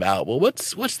thinking about, well,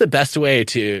 what's the best way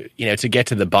to get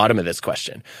to the bottom of this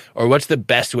question, or what's the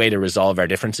best way to resolve our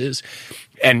differences?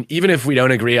 And even if we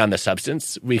don't agree on the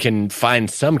substance, we can find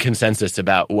some consensus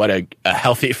about what a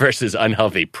healthy versus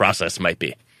unhealthy process might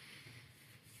be.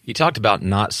 You talked about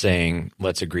not saying,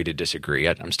 let's agree to disagree.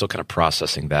 I'm still kind of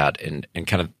processing that and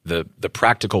kind of the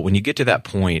practical, when you get to that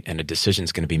point and a decision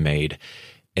is going to be made,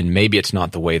 and maybe it's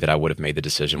not the way that I would have made the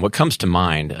decision. What comes to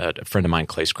mind, a friend of mine,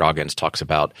 Clay Scroggins, talks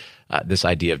about this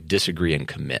idea of disagree and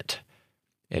commit.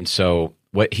 And so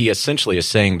what he essentially is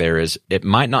saying there is it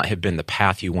might not have been the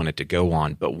path you wanted to go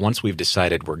on, but once we've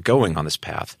decided we're going on this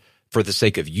path for the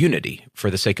sake of unity, for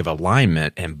the sake of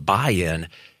alignment and buy-in,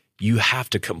 you have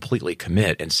to completely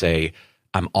commit and say,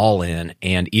 I'm all in.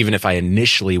 And even if I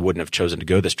initially wouldn't have chosen to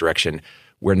go this direction,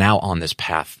 we're now on this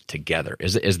path together.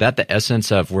 Is that the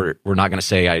essence of we're not going to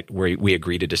say we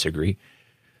agree to disagree?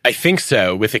 I think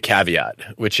so, with a caveat,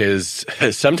 which is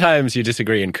sometimes you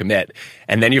disagree and commit,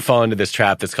 and then you fall into this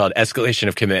trap that's called escalation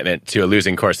of commitment to a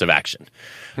losing course of action,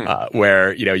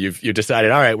 where you've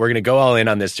decided, all right, we're going to go all in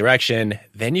on this direction.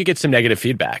 Then you get some negative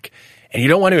feedback. And you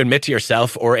don't want to admit to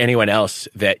yourself or anyone else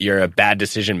that you're a bad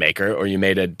decision maker or you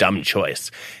made a dumb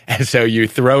choice. And so you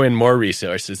throw in more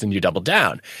resources and you double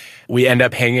down. We end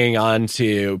up hanging on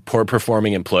to poor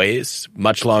performing employees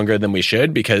much longer than we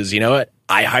should because, you know what?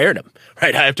 I hired them,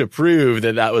 right? I have to prove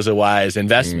that was a wise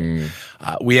investment.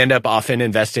 We end up often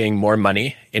investing more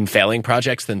money in failing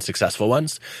projects than successful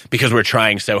ones because we're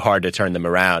trying so hard to turn them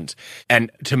around.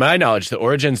 And to my knowledge, the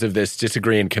origins of this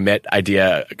disagree and commit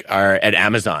idea are at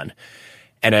Amazon.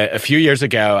 And a few years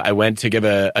ago, I went to give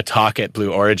a talk at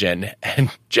Blue Origin,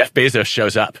 and Jeff Bezos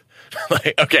shows up.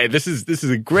 Like, okay, this is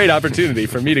a great opportunity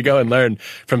for me to go and learn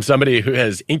from somebody who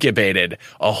has incubated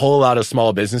a whole lot of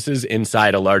small businesses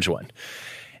inside a large one.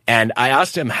 And I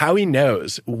asked him how he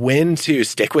knows when to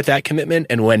stick with that commitment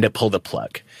and when to pull the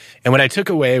plug. And what I took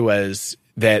away was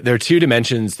that there are two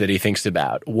dimensions that he thinks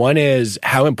about. One is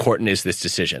how important is this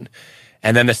decision?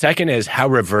 And then the second is how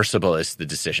reversible is the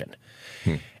decision?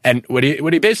 And what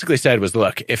he basically said was,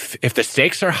 look, if the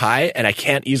stakes are high and I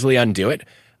can't easily undo it,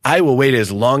 I will wait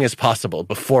as long as possible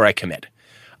before I commit.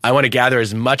 I want to gather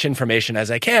as much information as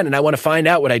I can, and I want to find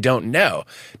out what I don't know,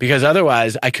 because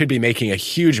otherwise I could be making a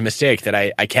huge mistake that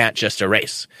I can't just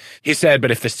erase. He said,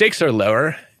 but if the stakes are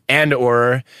lower and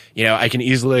or, I can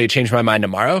easily change my mind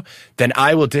tomorrow, then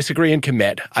I will disagree and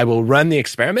commit. I will run the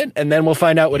experiment, and then we'll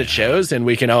find out what it shows, and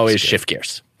we can always shift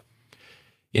gears.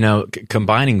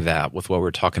 Combining that with what we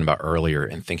were talking about earlier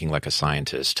and thinking like a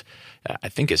scientist, I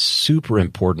think is super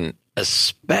important,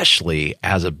 especially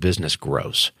as a business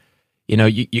grows.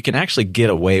 You can actually get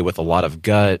away with a lot of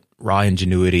gut, raw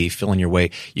ingenuity, feeling your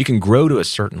way. You can grow to a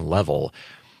certain level.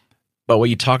 But what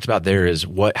you talked about there is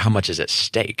how much is at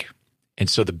stake. And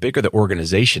so the bigger the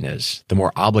organization is, the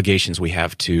more obligations we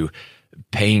have to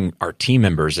paying our team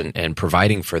members and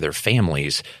providing for their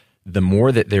families, the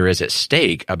more that there is at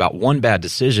stake. About one bad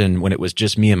decision when it was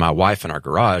just me and my wife in our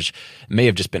garage may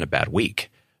have just been a bad week.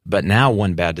 But now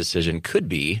one bad decision could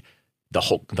be the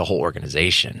whole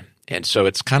organization. And so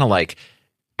it's kind of like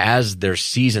as there's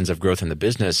seasons of growth in the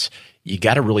business, you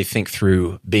got to really think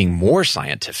through being more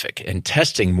scientific and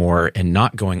testing more and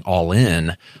not going all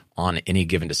in on any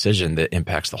given decision that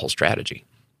impacts the whole strategy.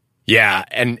 Yeah,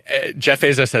 and Jeff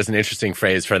Bezos has an interesting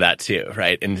phrase for that too,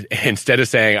 right? And instead of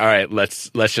saying, all right,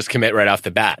 let's just commit right off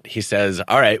the bat, he says,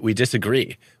 all right, we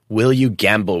disagree. Will you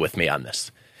gamble with me on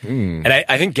this? And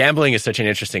I think gambling is such an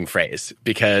interesting phrase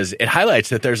because it highlights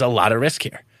that there's a lot of risk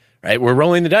here, right? We're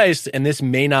rolling the dice and this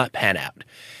may not pan out.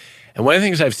 And one of the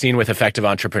things I've seen with effective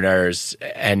entrepreneurs,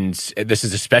 and this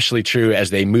is especially true as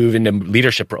they move into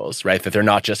leadership roles, right? That they're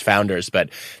not just founders, but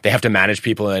they have to manage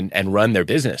people and run their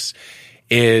business,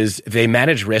 is they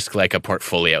manage risk like a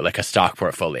portfolio, like a stock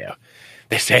portfolio.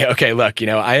 They say, okay, look,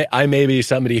 I may be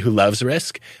somebody who loves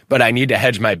risk, but I need to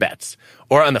hedge my bets.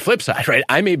 Or on the flip side, right,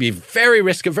 I may be very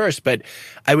risk averse, but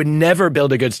I would never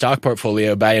build a good stock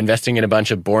portfolio by investing in a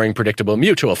bunch of boring, predictable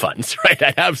mutual funds, right?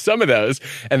 I'd have some of those.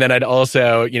 And then I'd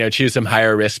also, choose some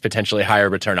higher risk, potentially higher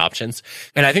return options.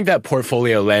 And I think that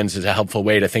portfolio lens is a helpful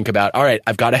way to think about, all right,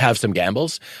 I've got to have some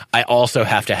gambles. I also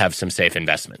have to have some safe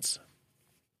investments.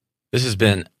 This has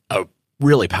been a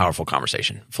really powerful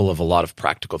conversation full of a lot of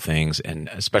practical things, and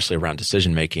especially around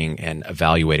decision making and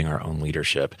evaluating our own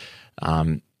leadership.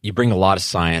 You bring a lot of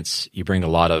science. You bring a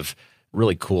lot of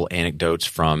really cool anecdotes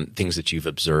from things that you've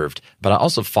observed. But I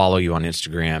also follow you on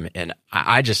Instagram, and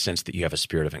I just sense that you have a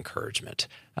spirit of encouragement.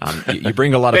 You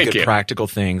bring a lot of good practical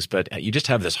things, but you just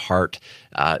have this heart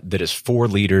that is for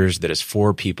leaders, that is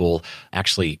for people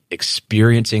actually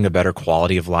experiencing a better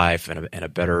quality of life and a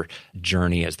better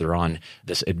journey as they're on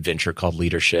this adventure called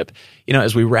leadership.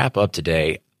 As we wrap up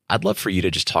today, I'd love for you to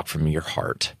just talk from your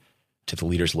heart to the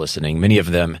leaders listening, many of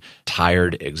them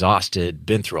tired, exhausted,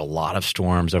 been through a lot of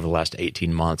storms over the last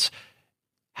 18 months.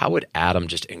 How would Adam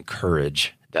just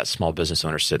encourage that small business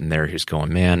owner sitting there who's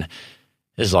going, man,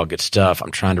 this is all good stuff.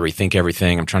 I'm trying to rethink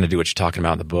everything. I'm trying to do what you're talking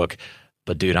about in the book.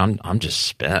 But dude, I'm just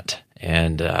spent,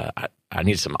 and I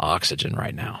need some oxygen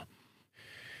right now.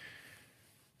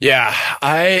 Yeah,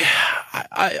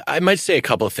 I might say a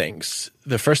couple of things.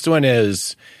 The first one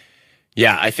is,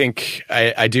 yeah, I think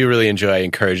I do really enjoy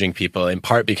encouraging people, in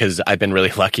part because I've been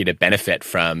really lucky to benefit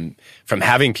from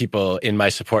having people in my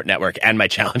support network and my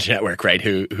challenge network, right,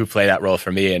 who play that role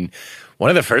for me. And one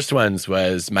of the first ones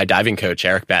was my diving coach,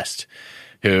 Eric Best,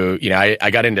 who,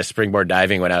 I got into springboard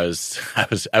diving when I was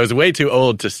way too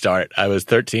old to start. I was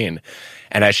 13,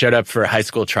 and I showed up for high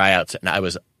school tryouts, and I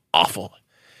was awful.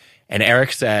 And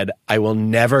Eric said, I will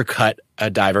never cut a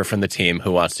diver from the team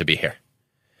who wants to be here.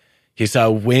 He saw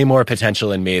way more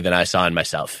potential in me than I saw in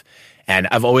myself. And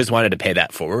I've always wanted to pay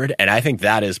that forward. And I think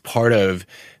that is part of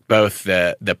both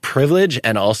the privilege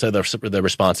and also the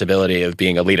responsibility of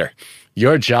being a leader.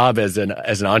 Your job as an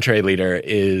entree leader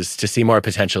is to see more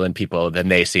potential in people than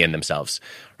they see in themselves,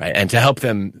 right? And to help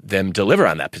them deliver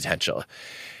on that potential.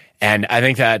 And I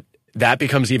think that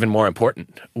becomes even more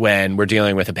important when we're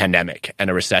dealing with a pandemic and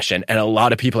a recession, and a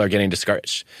lot of people are getting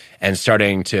discouraged and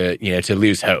starting to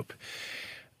lose hope.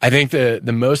 I think the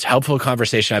most helpful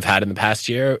conversation I've had in the past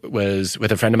year was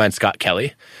with a friend of mine, Scott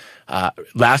Kelly.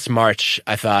 Last March,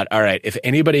 I thought, all right, if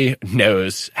anybody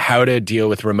knows how to deal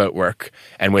with remote work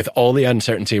and with all the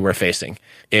uncertainty we're facing,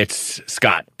 it's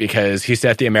Scott, because he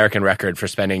set the American record for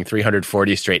spending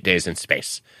 340 straight days in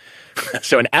space.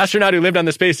 So an astronaut who lived on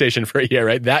the space station for a year,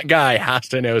 right? That guy has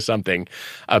to know something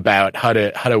about how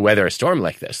to weather a storm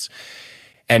like this.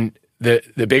 And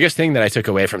the biggest thing that I took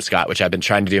away from Scott, which I've been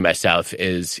trying to do myself,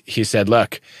 is he said,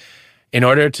 look, in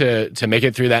order to make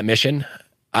it through that mission,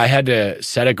 I had to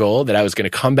set a goal that I was going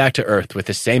to come back to Earth with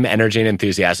the same energy and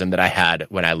enthusiasm that I had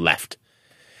when I left.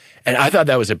 And I thought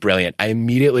that was brilliant. I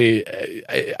immediately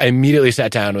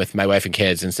sat down with my wife and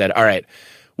kids and said, all right,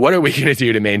 what are we going to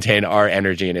do to maintain our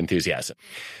energy and enthusiasm?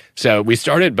 So we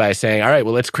started by saying, all right,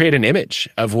 well, let's create an image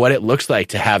of what it looks like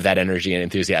to have that energy and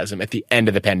enthusiasm at the end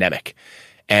of the pandemic.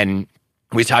 And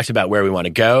we talked about where we want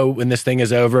to go when this thing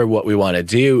is over, what we want to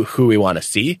do, who we want to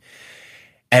see.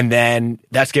 And then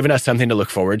that's given us something to look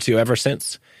forward to ever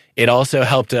since. It also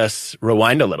helped us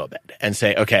rewind a little bit and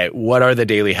say, okay, what are the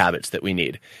daily habits that we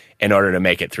need in order to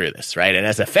make it through this, right? And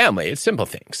as a family, it's simple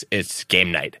things. It's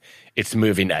game night. It's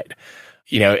movie night.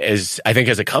 I think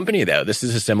as a company, though, this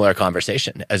is a similar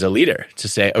conversation as a leader to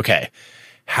say, okay,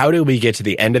 how do we get to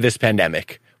the end of this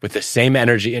pandemic with the same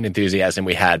energy and enthusiasm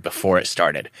we had before it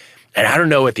started? And I don't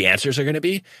know what the answers are going to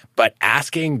be, but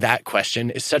asking that question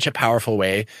is such a powerful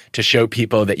way to show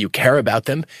people that you care about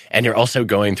them and you're also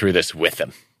going through this with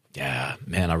them. Yeah,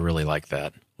 man, I really like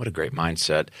that. What a great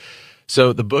mindset.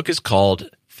 So the book is called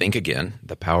Think Again,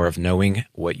 The Power of Knowing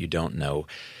What You Don't Know.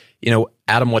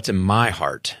 Adam, what's in my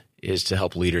heart is to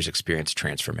help leaders experience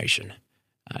transformation.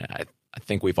 I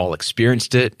think we've all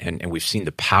experienced it, and we've seen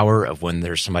the power of when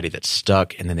there's somebody that's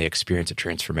stuck and then they experience a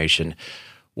transformation.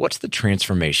 What's the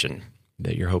transformation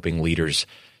that you're hoping leaders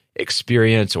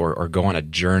experience or go on a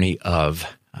journey of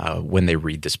when they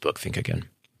read this book, Think Again?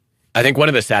 I think one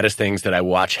of the saddest things that I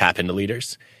watch happen to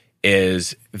leaders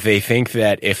is they think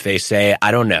that if they say,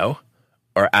 I don't know,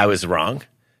 or I was wrong,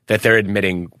 that they're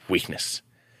admitting weakness.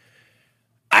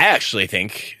 I actually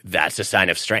think that's a sign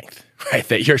of strength, right?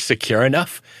 That you're secure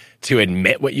enough to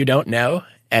admit what you don't know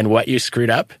and what you screwed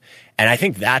up. And I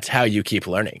think that's how you keep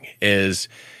learning, is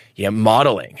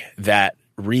modeling that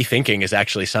rethinking is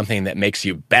actually something that makes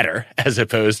you better as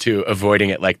opposed to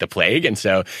avoiding it like the plague. And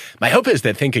so my hope is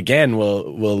that Think Again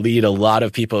will lead a lot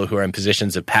of people who are in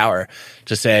positions of power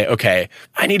to say, okay,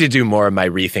 I need to do more of my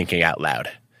rethinking out loud,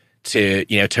 to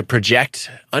project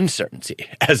uncertainty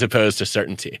as opposed to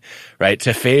certainty, right?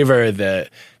 To favor the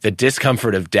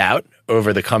discomfort of doubt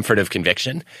over the comfort of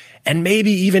conviction, and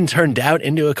maybe even turn doubt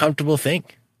into a comfortable thing.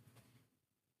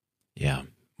 Yeah.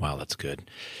 Wow, that's good.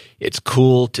 It's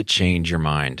cool to change your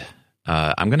mind.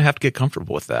 I'm going to have to get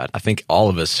comfortable with that. I think all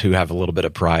of us who have a little bit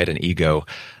of pride and ego,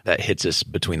 that hits us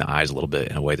between the eyes a little bit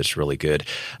in a way that's really good.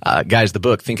 Guys, the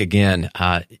book, Think Again,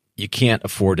 you can't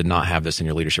afford to not have this in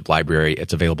your leadership library.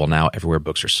 It's available now everywhere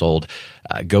books are sold.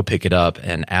 Go pick it up.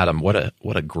 And Adam, what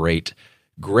a great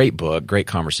book, great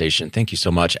conversation. Thank you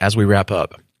so much. As we wrap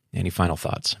up, any final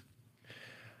thoughts?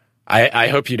 I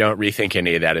hope you don't rethink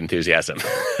any of that enthusiasm.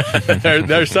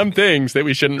 There are some things that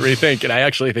we shouldn't rethink. And I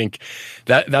actually think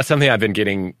that's something I've been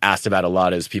getting asked about a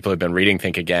lot as people have been reading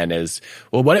Think Again is,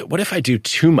 well, what if I do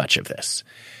too much of this?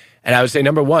 And I would say,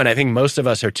 number one, I think most of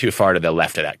us are too far to the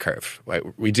left of that curve. Right?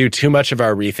 We do too much of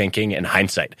our rethinking in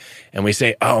hindsight. And we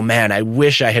say, oh man, I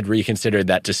wish I had reconsidered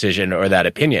that decision or that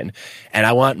opinion. And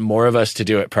I want more of us to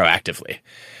do it proactively.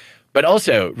 But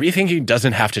also, rethinking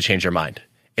doesn't have to change your mind.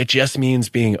 It just means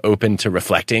being open to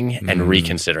reflecting and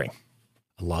reconsidering.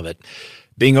 I love it.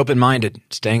 Being open-minded,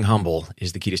 staying humble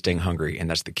is the key to staying hungry, and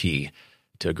that's the key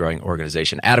to a growing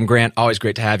organization. Adam Grant, always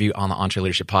great to have you on the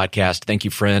EntreLeadership Podcast. Thank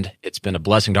you, friend. It's been a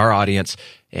blessing to our audience,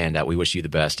 and we wish you the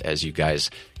best as you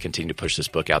guys continue to push this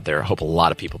book out there. I hope a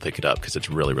lot of people pick it up because it's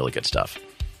really, really good stuff.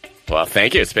 Well,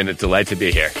 thank you. It's been a delight to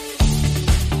be here.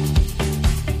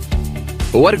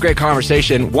 What a great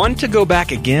conversation. One to go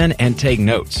back again and take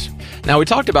notes. Now, we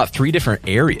talked about 3 different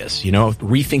areas,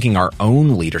 rethinking our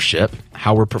own leadership,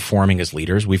 how we're performing as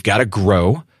leaders. We've got to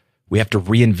grow. We have to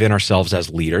reinvent ourselves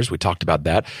as leaders. We talked about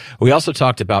that. We also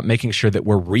talked about making sure that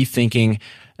we're rethinking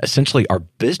essentially our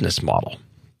business model,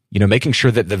 making sure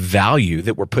that the value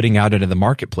that we're putting out into the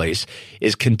marketplace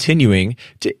is continuing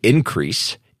to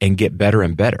increase and get better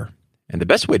and better. And the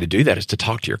best way to do that is to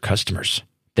talk to your customers.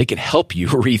 They can help you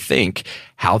rethink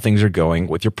how things are going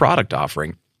with your product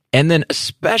offering. And then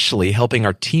especially helping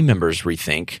our team members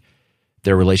rethink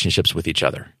their relationships with each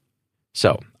other.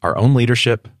 So our own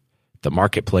leadership, the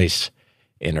marketplace,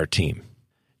 and our team.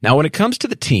 Now, when it comes to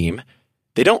the team,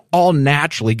 they don't all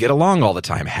naturally get along all the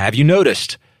time. Have you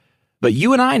noticed? But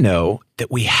you and I know that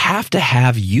we have to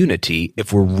have unity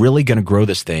if we're really going to grow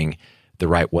this thing the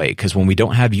right way. Because when we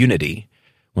don't have unity,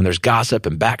 when there's gossip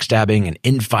and backstabbing and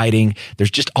infighting,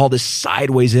 there's just all this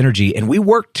sideways energy, and we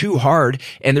work too hard,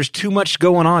 and there's too much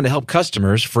going on to help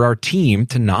customers for our team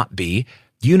to not be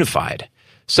unified.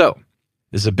 So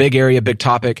this is a big area, big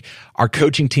topic. Our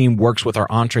coaching team works with our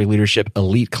EntreLeadership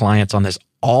elite clients on this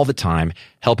all the time,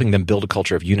 helping them build a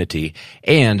culture of unity.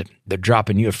 And they're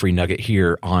dropping you a free nugget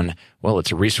here on, well,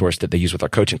 it's a resource that they use with our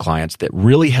coaching clients that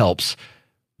really helps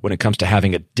when it comes to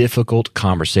having a difficult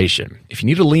conversation. If you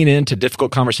need to lean into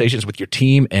difficult conversations with your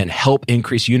team and help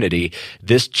increase unity,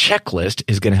 this checklist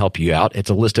is going to help you out.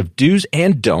 It's a list of do's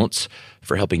and don'ts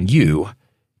for helping you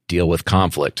deal with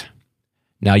conflict.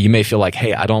 Now, you may feel like,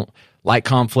 hey, I don't like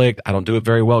conflict. I don't do it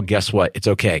very well. Guess what? It's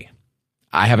okay.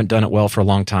 I haven't done it well for a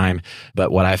long time,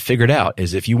 but what I've figured out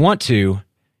is if you want to,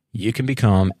 you can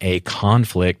become a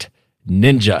conflict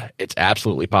ninja. It's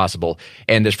absolutely possible.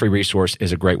 And this free resource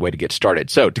is a great way to get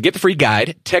started. So to get the free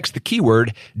guide, text the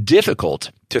keyword difficult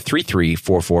to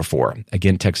 33444.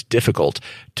 Again, text difficult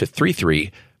to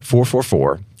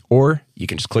 33444, or you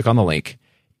can just click on the link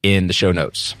in the show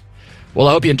notes. Well,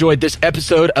 I hope you enjoyed this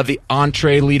episode of the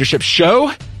EntreLeadership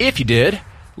Show. If you did,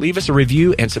 leave us a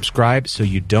review and subscribe so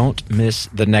you don't miss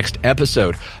the next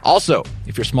episode. Also,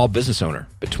 if you're a small business owner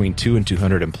between 2 and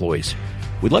 200 employees,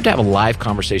 we'd love to have a live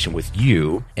conversation with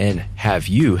you and have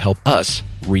you help us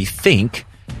rethink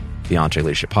the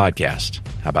EntreLeadership Podcast.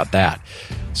 How about that?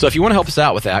 So if you want to help us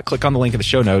out with that, click on the link in the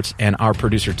show notes, and our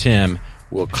producer, Tim,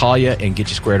 will call you and get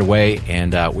you squared away,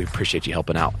 and we appreciate you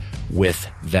helping out with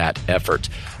that effort.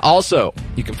 Also,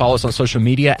 you can follow us on social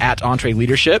media at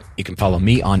EntreLeadership. You can follow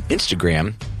me on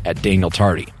Instagram at Daniel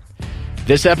Tardy.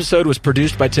 This episode was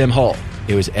produced by Tim Hull.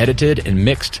 It was edited and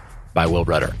mixed by Will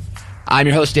Rudder. I'm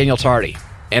your host, Daniel Tardy.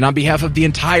 And on behalf of the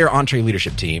entire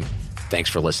EntreLeadership team, thanks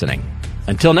for listening.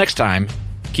 Until next time,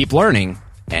 keep learning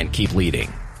and keep leading.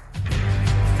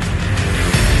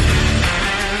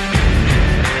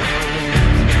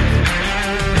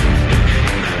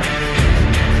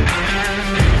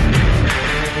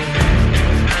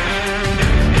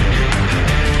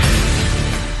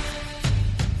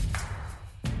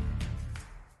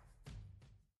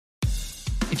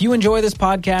 If you enjoy this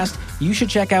podcast, you should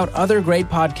check out other great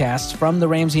podcasts from the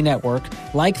Ramsey Network,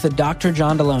 like the Dr.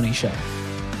 John Deloney Show.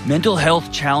 Mental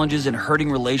health challenges and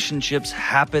hurting relationships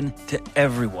happen to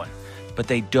everyone, but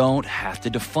they don't have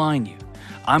to define you.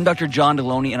 I'm Dr. John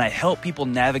Deloney, and I help people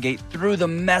navigate through the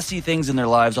messy things in their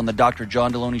lives on the Dr.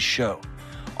 John Deloney Show.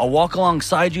 I'll walk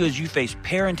alongside you as you face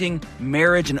parenting,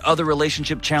 marriage, and other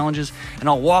relationship challenges, and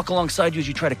I'll walk alongside you as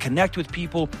you try to connect with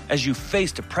people, as you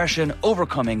face depression,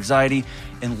 overcome anxiety,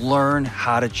 and learn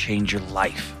how to change your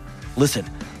life. Listen,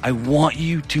 I want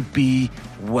you to be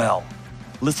well.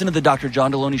 Listen to the Dr.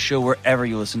 John Deloney Show wherever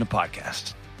you listen to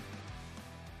podcasts.